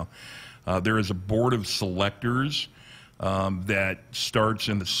 years now. There is a board of selectors that starts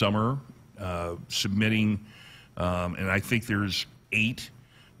in the summer submitting, and I think there's 8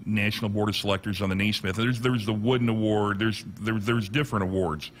 national board of selectors on the Naismith. There's the Wooden Award. There's different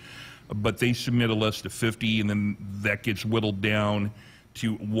awards, but they submit a list of 50, and then that gets whittled down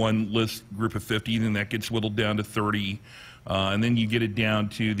to one list group of 50, and then that gets whittled down to 30. And then you get it down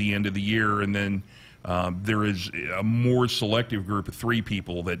to the end of the year, and then there is a more selective group of 3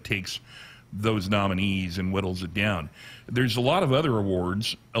 people that takes those nominees and whittles it down. There's a lot of other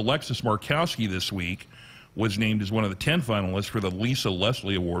awards. Alexis Markowski this week was named as one of the 10 finalists for the Lisa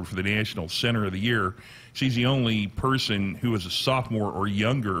Leslie Award for the National Center of the Year. She's the only person who is a sophomore or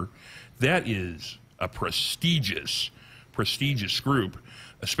younger. That is a prestigious group,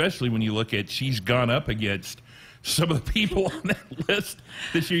 especially when you look at she's gone up against some of the people on that list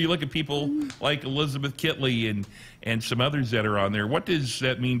this year. You look at people like Elizabeth Kitley and some others that are on there. What does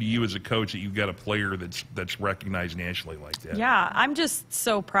that mean to you as a coach that you've got a player that's recognized nationally like that? Yeah, I'm just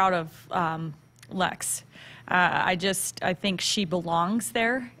so proud of Lex. I think she belongs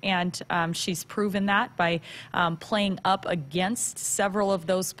there, and she's proven that by playing up against several of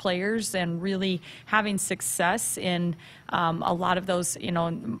those players and really having success in a lot of those,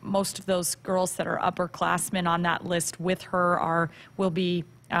 most of those girls that are upperclassmen on that list with her will be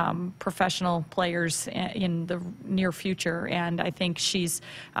professional players in the near future, and I think she's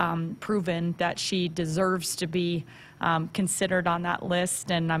proven that she deserves to be considered on that list,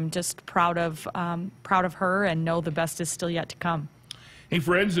 and I'm just proud of her and know the best is still yet to come. Hey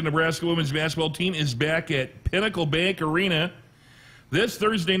friends, the Nebraska women's basketball team is back at Pinnacle Bank Arena this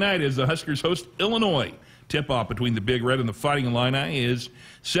Thursday night as the Huskers host Illinois. Tip-off between the Big Red and the Fighting Illini is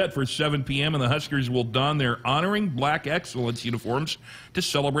set for 7 p.m. and the Huskers will don their Honoring Black Excellence uniforms to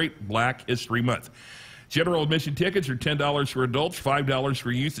celebrate Black History Month. General admission tickets are $10 for adults, $5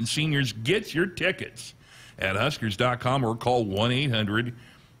 for youth and seniors. Get your tickets at Huskers.com or call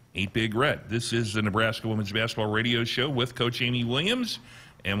 1-800-8-BIG-RED. This is the Nebraska Women's Basketball Radio Show with Coach Amy Williams,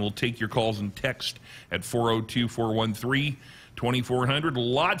 and we'll take your calls and text at 402-413-2400.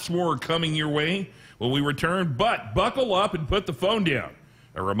 Lots more coming your way when we return, but buckle up and put the phone down.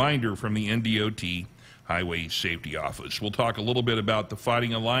 A reminder from the NDOT Highway Safety Office. We'll talk a little bit about the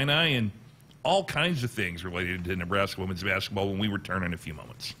Fighting Illini and all kinds of things related to Nebraska women's basketball when we return in a few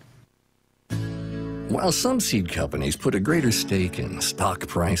moments. While some seed companies put a greater stake in stock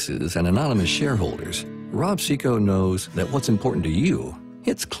prices and anonymous shareholders, Rob Seco knows that what's important to you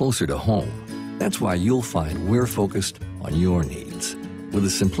hits closer to home. That's why you'll find we're focused on your needs. With a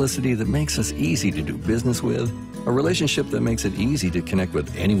simplicity that makes us easy to do business with, a relationship that makes it easy to connect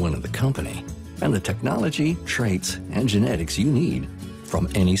with anyone in the company, and the technology, traits, and genetics you need from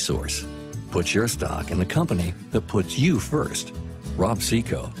any source. Put your stock in the company that puts you first. Rob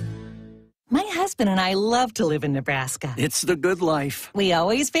Seco. My husband and I love to live in Nebraska. It's the good life. We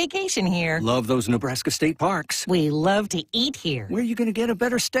always vacation here. Love those Nebraska state parks. We love to eat here. Where are you going to get a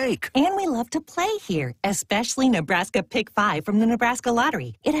better steak? And we love to play here, especially Nebraska Pick 5 from the Nebraska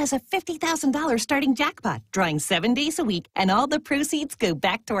Lottery. It has a $50,000 starting jackpot, drawing 7 days a week, and all the proceeds go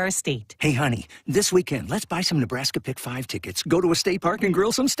back to our state. Hey, honey, this weekend, let's buy some Nebraska Pick 5 tickets, go to a state park, and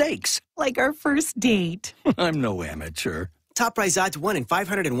grill some steaks. Like our first date. I'm no amateur. Top prize odds 1 in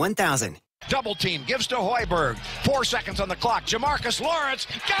 501,000. Double team gives to Hoiberg. 4 seconds on the clock. Jamarcus Lawrence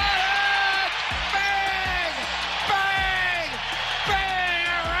got it! Bang! Bang!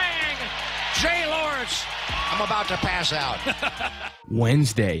 Bang! Jay Lawrence. I'm about to pass out.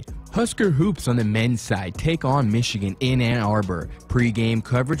 Wednesday, Husker hoops on the men's side take on Michigan in Ann Arbor. Pre-game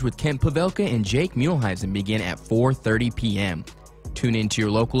coverage with Kent Pavelka and Jake Muehlheisen begin at 4:30 p.m. Tune in to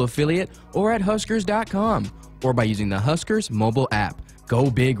your local affiliate or at Huskers.com or by using the Huskers mobile app. Go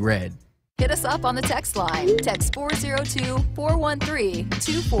Big Red. Hit us up on the text line. Text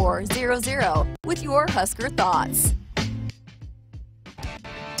 402-413-2400 with your Husker thoughts.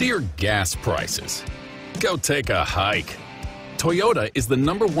 Dear gas prices, go take a hike. Toyota is the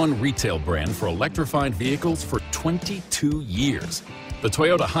 #1 retail brand for electrified vehicles for 22 years. The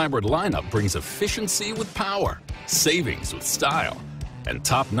Toyota hybrid lineup brings efficiency with power, savings with style, and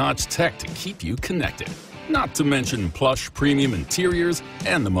top-notch tech to keep you connected. Not to mention plush premium interiors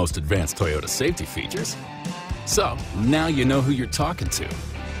and the most advanced Toyota safety features. So, now you know who you're talking to.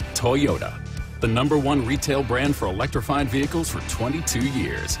 Toyota, the #1 retail brand for electrified vehicles for 22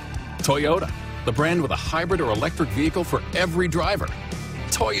 years. Toyota, the brand with a hybrid or electric vehicle for every driver.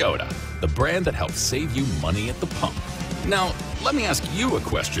 Toyota, the brand that helps save you money at the pump. Now, let me ask you a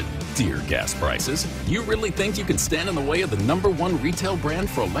question, dear gas prices. You really think you can stand in the way of the #1 retail brand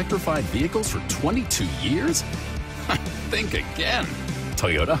for electrified vehicles for 22 years? Think again.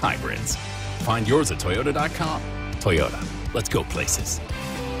 Toyota Hybrids. Find yours at Toyota.com. Toyota, let's go places.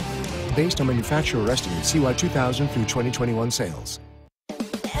 Based on manufacturer estimate CY 2000 through 2021 sales.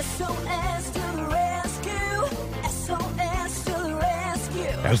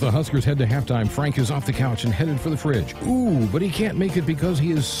 As the Huskers head to halftime, Frank is off the couch and headed for the fridge. Ooh, but he can't make it because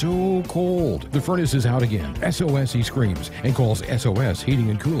he is so cold. The furnace is out again. SOS, he screams, and calls SOS Heating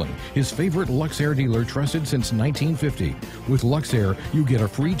and Cooling, his favorite Luxair dealer trusted since 1950. With Luxair, you get a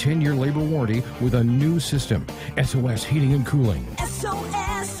free 10-year labor warranty with a new system. SOS Heating and Cooling.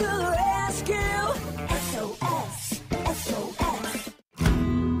 SOS to the rescue. SOS. SOS.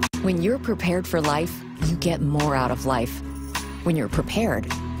 When you're prepared for life, you get more out of life. When you're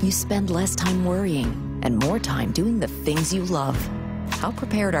prepared, you spend less time worrying and more time doing the things you love. How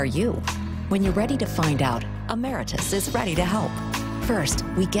prepared are you? When you're ready to find out, Emeritus is ready to help. First,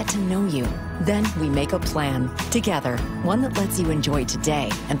 we get to know you. Then we make a plan together, one that lets you enjoy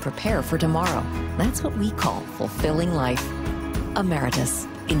today and prepare for tomorrow. That's what we call fulfilling life. Emeritus.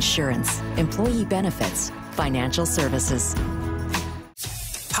 insurance, employee benefits, financial services.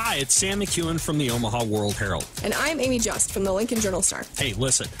 Hi, it's Sam McEwen from the Omaha World Herald. And I'm Amy Just from the Lincoln Journal-Star. Hey,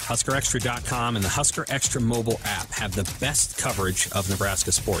 listen, HuskerExtra.com and the Husker Extra mobile app have the best coverage of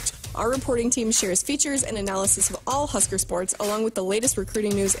Nebraska sports. Our reporting team shares features and analysis of all Husker sports, along with the latest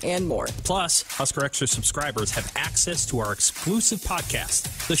recruiting news and more. Plus, Husker Extra subscribers have access to our exclusive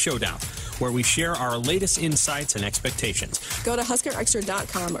podcast, The Showdown, where we share our latest insights and expectations. Go to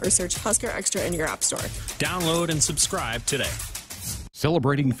HuskerExtra.com or search Husker Extra in your app store. Download and subscribe today.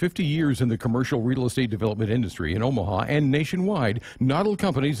 Celebrating 50 years in the commercial real estate development industry in Omaha and nationwide, Noddle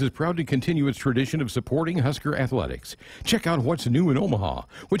Companies is proud to continue its tradition of supporting Husker athletics. Check out what's new in Omaha,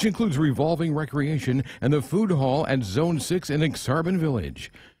 which includes revolving recreation and the food hall at Zone 6 in Exarban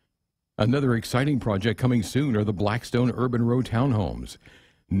Village. Another exciting project coming soon are the Blackstone Urban Row townhomes.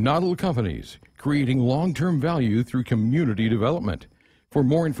 Noddle Companies, creating long-term value through community development. For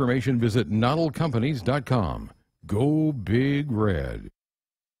more information, visit noddlecompanies.com. Go Big Red.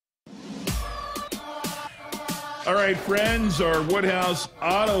 All right, friends, our Woodhouse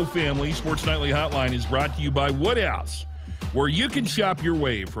Auto Family Sports Nightly Hotline is brought to you by Woodhouse, where you can shop your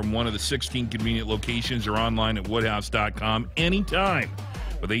way from one of the 16 convenient locations or online at woodhouse.com anytime.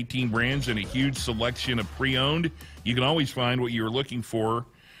 With 18 brands and a huge selection of pre-owned, you can always find what you're looking for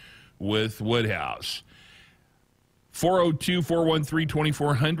with Woodhouse.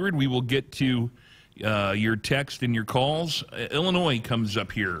 402-413-2400. We will get to your text and your calls. Illinois comes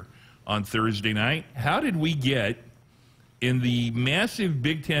up here on Thursday night. How did we get in the massive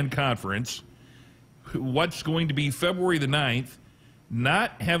Big Ten Conference, what's going to be February the 9th,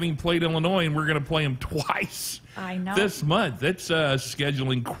 not having played Illinois, and we're going to play them twice this month? That's a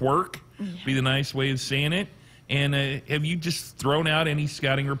scheduling quirk, be the nice way of saying it. And have you just thrown out any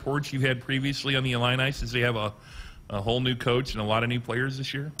scouting reports you've had previously on the Illini since they have a whole new coach and a lot of new players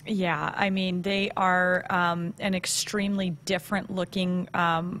this year? Yeah, I mean, they are an extremely different-looking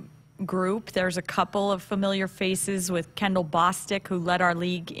group. There's a couple of familiar faces with Kendall Bostic, who led our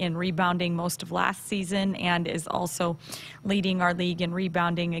league in rebounding most of last season and is also leading our league in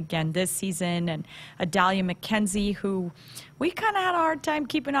rebounding again this season, and Adalia McKenzie, who we kind of had a hard time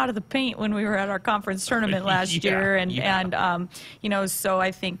keeping out of the paint when we were at our conference tournament last year. And you know, so I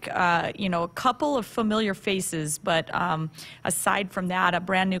think, you know, a couple of familiar faces, but aside from that, a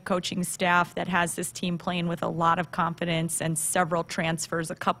brand new coaching staff that has this team playing with a lot of confidence and several transfers,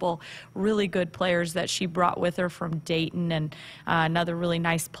 a couple really good players that she brought with her from Dayton, and another really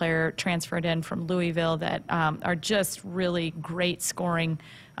nice player transferred in from Louisville that are just really great scoring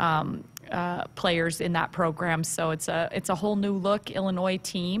players in that program. So it's a whole new look Illinois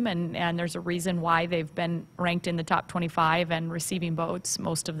team, and there's a reason why they've been ranked in the top 25 and receiving votes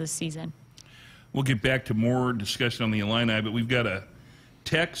most of this season. We'll get back to more discussion on the Illini, but we've got a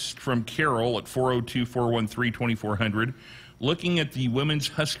text from Carol at 402-413-2400. Looking at the women's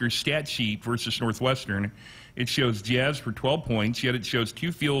Husker stat sheet versus Northwestern, it shows Jazz for 12 points, yet it shows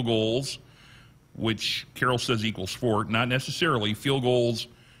 2 field goals, which Carol says equals 4. Not necessarily. Field goals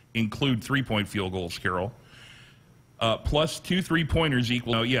include 3-point field goals, Carol. Plus 2 3-pointers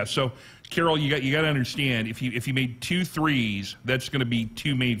equal. Oh, yeah. So, Carol, you got to understand, if you made 2 threes, that's going to be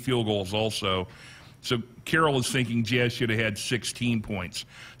 2 made field goals also. So Carol is thinking Jazz should have had 16 points.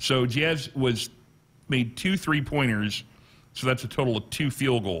 So Jazz made 2 3-pointers, so that's a total of 2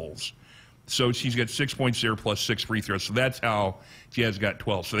 field goals. So she's got 6 points there plus 6 free throws. So that's how Jazz got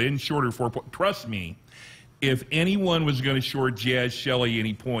 12. So they didn't short her 4 points. Trust me, if anyone was going to short Jazz Shelley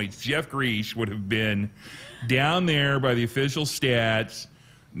any points, Jeff Grease would have been down there by the official stats,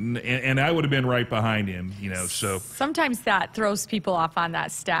 and I would have been right behind him, you know. So sometimes that throws people off on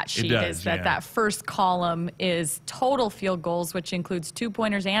that stat sheet. That first column is total field goals, which includes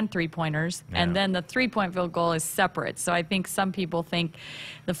 2-pointers and 3-pointers, and then the 3-point field goal is separate. So I think some people think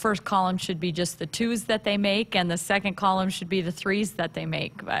the first column should be just the 2s that they make, and the second column should be the 3s that they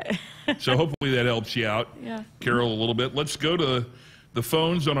make. But so hopefully that helps you out, Carol, a little bit. Let's go to the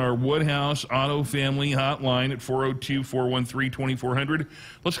phones on our Woodhouse Auto Family hotline at 402-413-2400.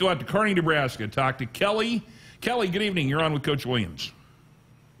 Let's go out to Kearney, Nebraska. Talk to Kelly. Kelly, good evening. You're on with Coach Williams.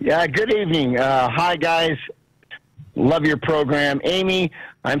 Yeah, good evening. Hi, guys. Love your program. Amy,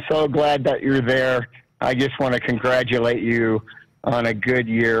 I'm so glad that you're there. I just want to congratulate you on a good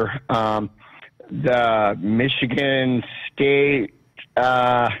year. The Michigan State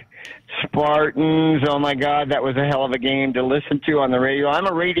Spartans, oh my God, that was a hell of a game to listen to on the radio. I'm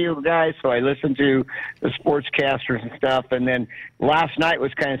a radio guy, so I listen to the sportscasters and stuff. And then last night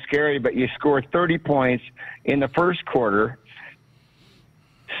was kind of scary, but you scored 30 points in the first quarter,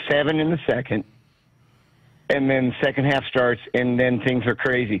 7 in the second, and then second half starts, and then things are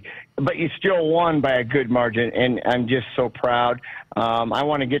crazy. But you still won by a good margin, and I'm just so proud. I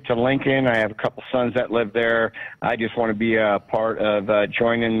want to get to Lincoln. I have a couple sons that live there. I just want to be a part of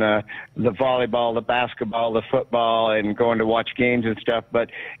joining the volleyball, the basketball, the football, and going to watch games and stuff. But,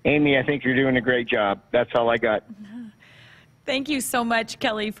 Amy, I think you're doing a great job. That's all I got. Thank you so much,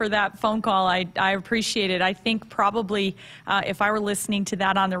 Kelly, for that phone call. I appreciate it. I think probably if I were listening to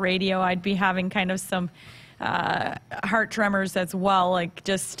that on the radio, I'd be having kind of some heart tremors as well. Like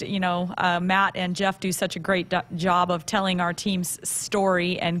just, Matt and Jeff do such a great job of telling our team's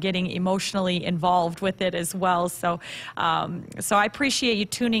story and getting emotionally involved with it as well. So I appreciate you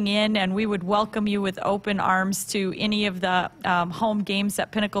tuning in, and we would welcome you with open arms to any of the home games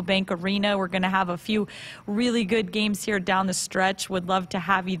at Pinnacle Bank Arena. We're going to have a few really good games here down the stretch. Would love to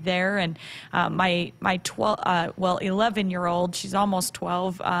have you there. And my 11-year-old, she's almost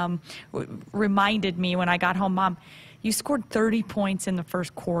 12, reminded me when I got home, Mom, you scored 30 points in the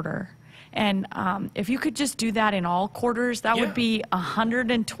first quarter. And if you could just do that in all quarters, that would be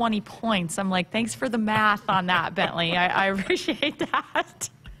 120 points. I'm like, thanks for the math on that, Bentley. I appreciate that.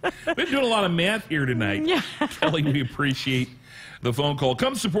 We've been doing a lot of math here tonight. Yeah. Kelly, we appreciate the phone call.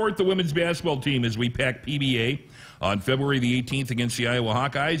 Come support the women's basketball team as we pack PBA on February the 18th against the Iowa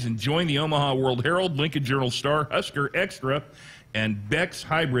Hawkeyes, and join the Omaha World Herald, Lincoln Journal-Star, Husker Extra, and Beck's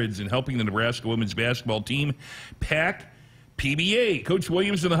Hybrids in helping the Nebraska women's basketball team pack PBA. Coach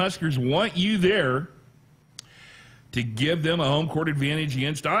Williams and the Huskers want you there to give them a home court advantage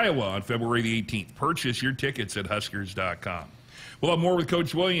against Iowa on February the 18th. Purchase your tickets at Huskers.com. We'll have more with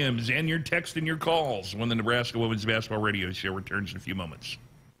Coach Williams and your text and your calls when the Nebraska Women's Basketball Radio Show returns in a few moments.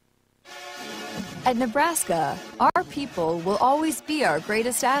 At Nebraska, our people will always be our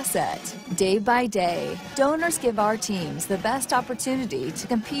greatest asset. Day by day, donors give our teams the best opportunity to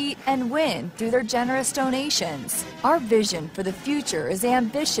compete and win through their generous donations. Our vision for the future is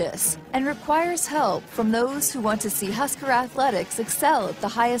ambitious and requires help from those who want to see Husker athletics excel at the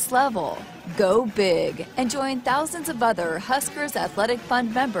highest level. Go big and join thousands of other Huskers Athletic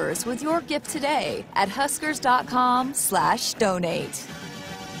Fund members with your gift today at huskers.com/donate.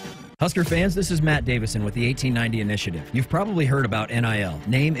 Husker fans, this is Matt Davison with the 1890 Initiative. You've probably heard about NIL,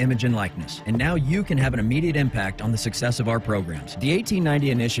 name, image, and likeness, and now you can have an immediate impact on the success of our programs. The 1890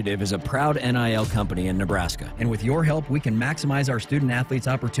 Initiative is a proud NIL company in Nebraska, and with your help, we can maximize our student-athletes'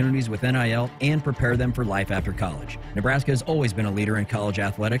 opportunities with NIL and prepare them for life after college. Nebraska has always been a leader in college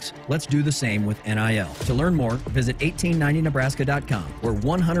athletics. Let's do the same with NIL. To learn more, visit 1890nebraska.com, where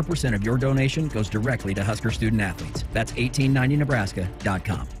 100% of your donation goes directly to Husker student-athletes. That's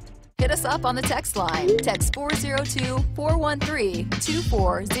 1890nebraska.com. Hit us up on the text line. Text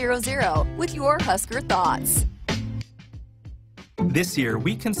 402-413-2400 with your Husker thoughts. This year,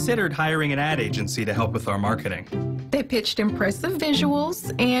 we considered hiring an ad agency to help with our marketing. They pitched impressive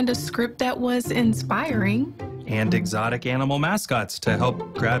visuals and a script that was inspiring. And exotic animal mascots to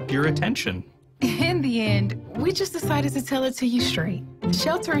help grab your attention. In the end, we just decided to tell it to you straight.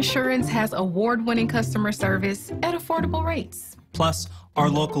 Shelter Insurance has award-winning customer service at affordable rates. Plus, our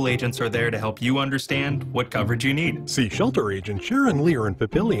local agents are there to help you understand what coverage you need. See shelter agent Sharon Lear in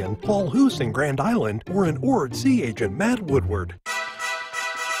Papillion, Paul Hoos in Grand Island, or an Ord C agent Matt Woodward.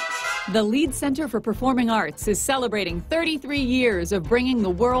 The Lead Center for Performing Arts is celebrating 33 years of bringing the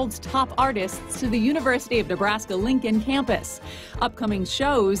world's top artists to the University of Nebraska-Lincoln campus. Upcoming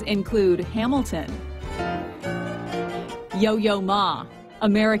shows include Hamilton, Yo-Yo Ma,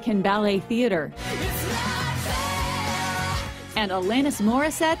 American Ballet Theater, and Alanis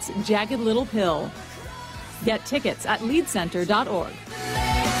Morissette's Jagged Little Pill. Get tickets at leadcenter.org.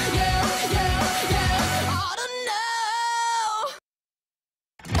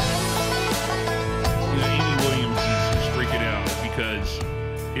 Amy Williams is freaking out because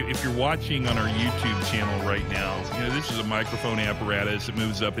if you're watching on our YouTube channel right now, this is a microphone apparatus that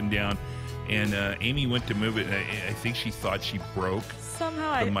moves up and down. And Amy went to move it, and I think she thought she broke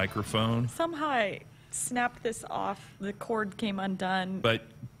the microphone. Somehow I snapped this off. The cord came undone.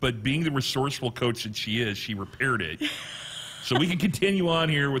 But being the resourceful coach that she is, she repaired it. So we can continue on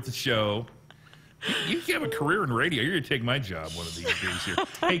here with the show. You can have a career in radio. You're going to take my job one of these days here.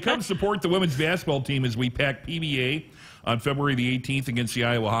 Hey, come support the women's basketball team as we pack PBA on February the 18th against the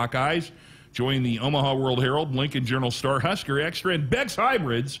Iowa Hawkeyes. Join the Omaha World Herald, Lincoln Journal-Star, Husker Extra, and Beck's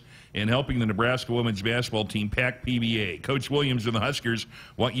Hybrids in helping the Nebraska women's basketball team pack PBA. Coach Williams and the Huskers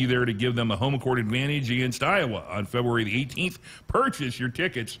want you there to give them a home court advantage against Iowa on February the 18th. Purchase your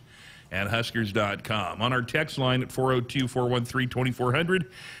tickets at Huskers.com. On our text line at 402-413-2400,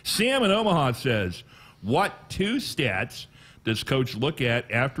 Sam in Omaha says, what two stats does Coach look at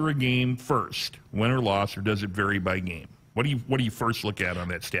after a game first, win or loss, or does it vary by game? What do you first look at on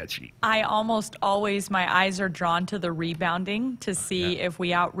that stat sheet? I almost always, my eyes are drawn to the rebounding to see if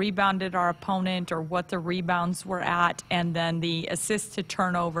we out-rebounded our opponent or what the rebounds were at, and then the assist to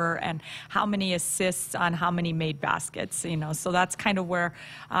turnover and how many assists on how many made baskets. So that's kind of where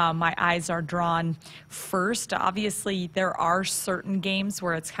my eyes are drawn first. Obviously, there are certain games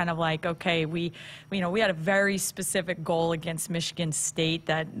where it's kind of like, okay, we had a very specific goal against Michigan State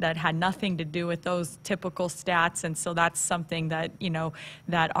that had nothing to do with those typical stats, and so that's something that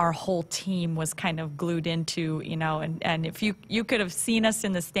that our whole team was kind of glued into, and if you could have seen us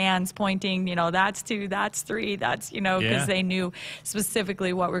in the stands pointing, that's 2, that's 3, that's because they knew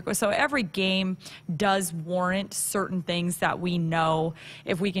specifically what we're. So every game does warrant certain things that we know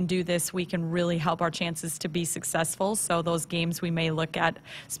if we can do this, we can really help our chances to be successful. So those games we may look at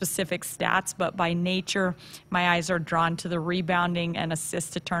specific stats, but by nature my eyes are drawn to the rebounding and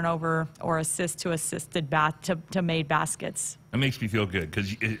assist to turnover or assist to assisted to made baskets. That makes me feel good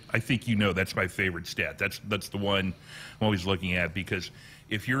because I think that's my favorite stat. That's the one I'm always looking at, because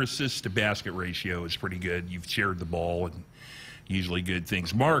if your assist to basket ratio is pretty good, you've shared the ball and usually good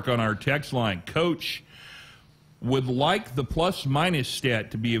things. Mark on our text line, Coach would like the plus-minus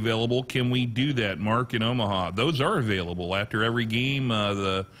stat to be available. Can we do that, Mark in Omaha? Those are available after every game.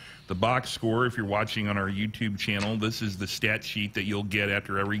 The box score, if you're watching on our YouTube channel, this is the stat sheet that you'll get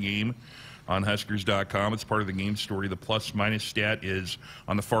after every game on Huskers.com. It's part of the game story. The plus-minus stat is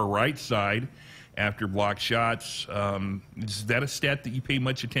on the far right side after blocked shots. Is that a stat that you pay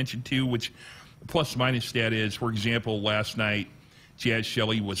much attention to? Which plus-minus stat is, for example, last night, Jazz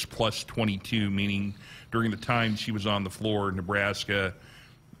Shelley was plus 22, meaning during the time she was on the floor, Nebraska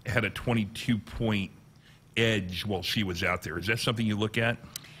had a 22-point edge while she was out there. Is that something you look at?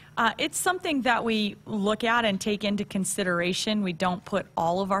 It's something that we look at and take into consideration. We don't put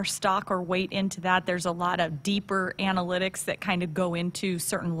all of our stock or weight into that. There's a lot of deeper analytics that kind of go into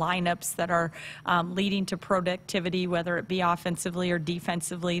certain lineups that are leading to productivity, whether it be offensively or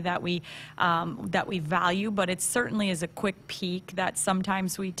defensively, that we value. But it certainly is a quick peek that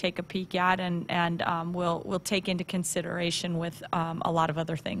sometimes we take a peek at and we'll take into consideration with a lot of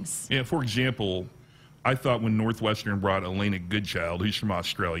other things. Yeah, for example, I thought when Northwestern brought Elena Goodchild, who's from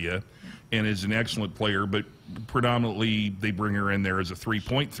Australia and is an excellent player, but predominantly they bring her in there as a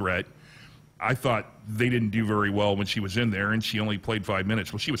three-point threat, I thought they didn't do very well when she was in there, and she only played 5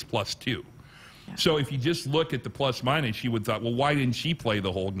 minutes. Well, she was plus 2. Yeah. So if you just look at the plus-minus, you would thought, well, why didn't she play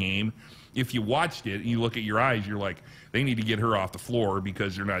the whole game? If you watched it and you look at your eyes, you're like, they need to get her off the floor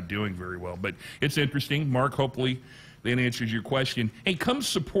because they're not doing very well. But it's interesting. Mark, hopefully that answers your question. Hey, come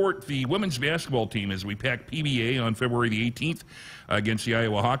support the women's basketball team as we pack PBA on February the 18th against the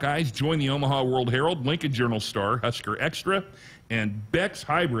Iowa Hawkeyes. Join the Omaha World Herald, Lincoln Journal-Star, Husker Extra, and Beck's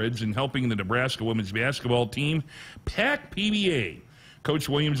Hybrids in helping the Nebraska women's basketball team pack PBA. Coach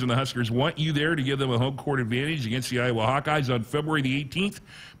Williams and the Huskers want you there to give them a home court advantage against the Iowa Hawkeyes on February the 18th.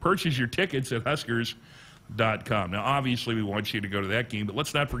 Purchase your tickets at Huskers.com. Now, obviously, we want you to go to that game, but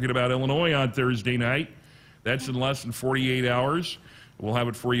let's not forget about Illinois on Thursday night. That's in less than 48 hours. We'll have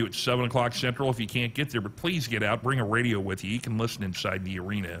it for you at 7 o'clock Central if you can't get there. But please get out. Bring a radio with you. You can listen inside the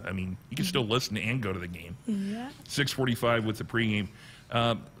arena. I mean, you can still listen and go to the game. Yeah. 6:45 with the pregame.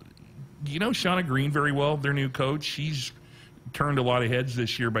 You know Shauna Green very well, their new coach. She's turned a lot of heads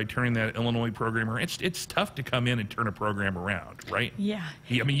this year by turning that Illinois program around. It's tough to come in and turn a program around, right? Yeah.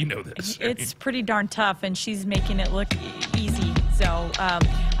 I mean, you know this. It's pretty darn tough, and she's making it look easy. So I'm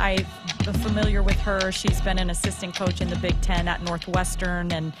familiar with her. She's been an assistant coach in the Big Ten at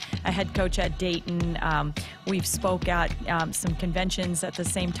Northwestern and a head coach at Dayton. We've spoke at some conventions at the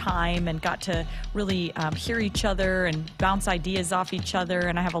same time and got to really hear each other and bounce ideas off each other,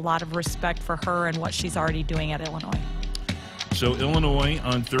 and I have a lot of respect for her and what she's already doing at Illinois. So Illinois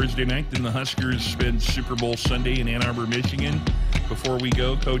on Thursday night, then the Huskers spend Super Bowl Sunday in Ann Arbor, Michigan. Before we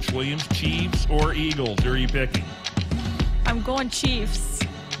go, Coach Williams, Chiefs or Eagles? Who are you picking? I'm going Chiefs.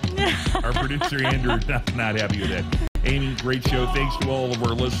 Our producer, Andrew, not happy with that. Amy, great show. Thanks to all of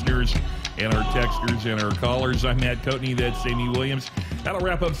our listeners and our texters and our callers. I'm Matt Coatney. That's Amy Williams. That'll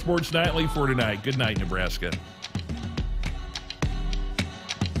wrap up Sports Nightly for tonight. Good night, Nebraska.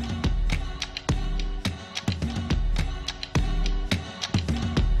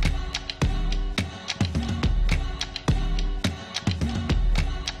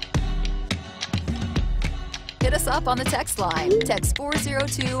 Hit us up on the text line. Text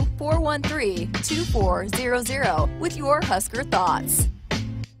 402-413-2400 with your Husker thoughts.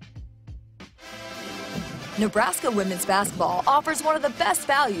 Nebraska women's basketball offers one of the best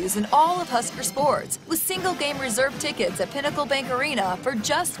values in all of Husker sports, with single-game reserve tickets at Pinnacle Bank Arena for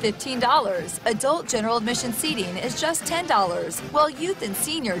just $15. Adult general admission seating is just $10, while youth and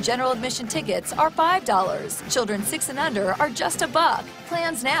senior general admission tickets are $5. Children 6 and under are just $1.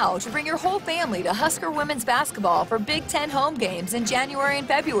 Plans now to bring your whole family to Husker women's basketball for Big Ten home games in January and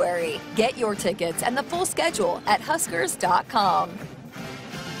February. Get your tickets and the full schedule at Huskers.com.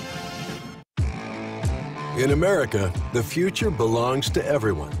 In America, the future belongs to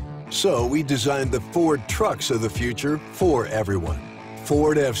everyone. So we designed the Ford trucks of the future for everyone.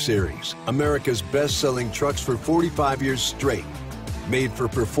 Ford F-Series, America's best-selling trucks for 45 years straight. Made for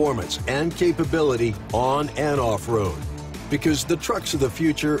performance and capability on and off-road. Because the trucks of the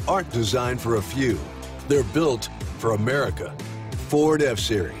future aren't designed for a few. They're built for America. Ford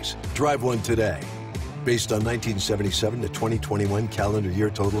F-Series. Drive one today. Based on 1977 to 2021 calendar year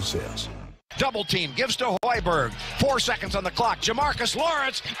total sales. Double team, gives to Hoiberg. 4 seconds on the clock. Jamarcus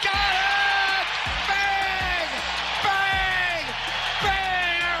Lawrence, got it! Bang! Bang!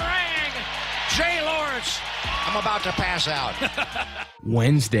 Bang! Jay Lawrence, I'm about to pass out.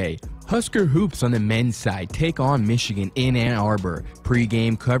 Wednesday, Husker hoops on the men's side take on Michigan in Ann Arbor.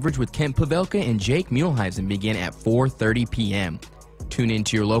 Pre-game coverage with Kent Pavelka and Jake Muehlheisen begin at 4:30 p.m. Tune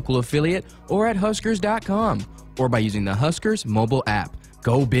into your local affiliate or at Huskers.com or by using the Huskers mobile app.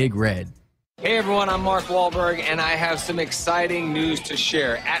 Go Big Red. Hey everyone, I'm Mark Wahlberg, and I have some exciting news to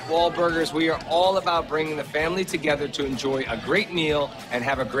share. At Wahlburgers, we are all about bringing the family together to enjoy a great meal and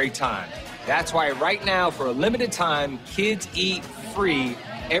have a great time. That's why right now, for a limited time, kids eat free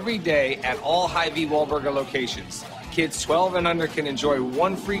every day at all Hy-Vee Wahlburger locations. Kids 12 and under can enjoy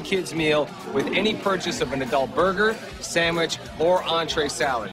one free kids meal with any purchase of an adult burger, sandwich, or entree salad.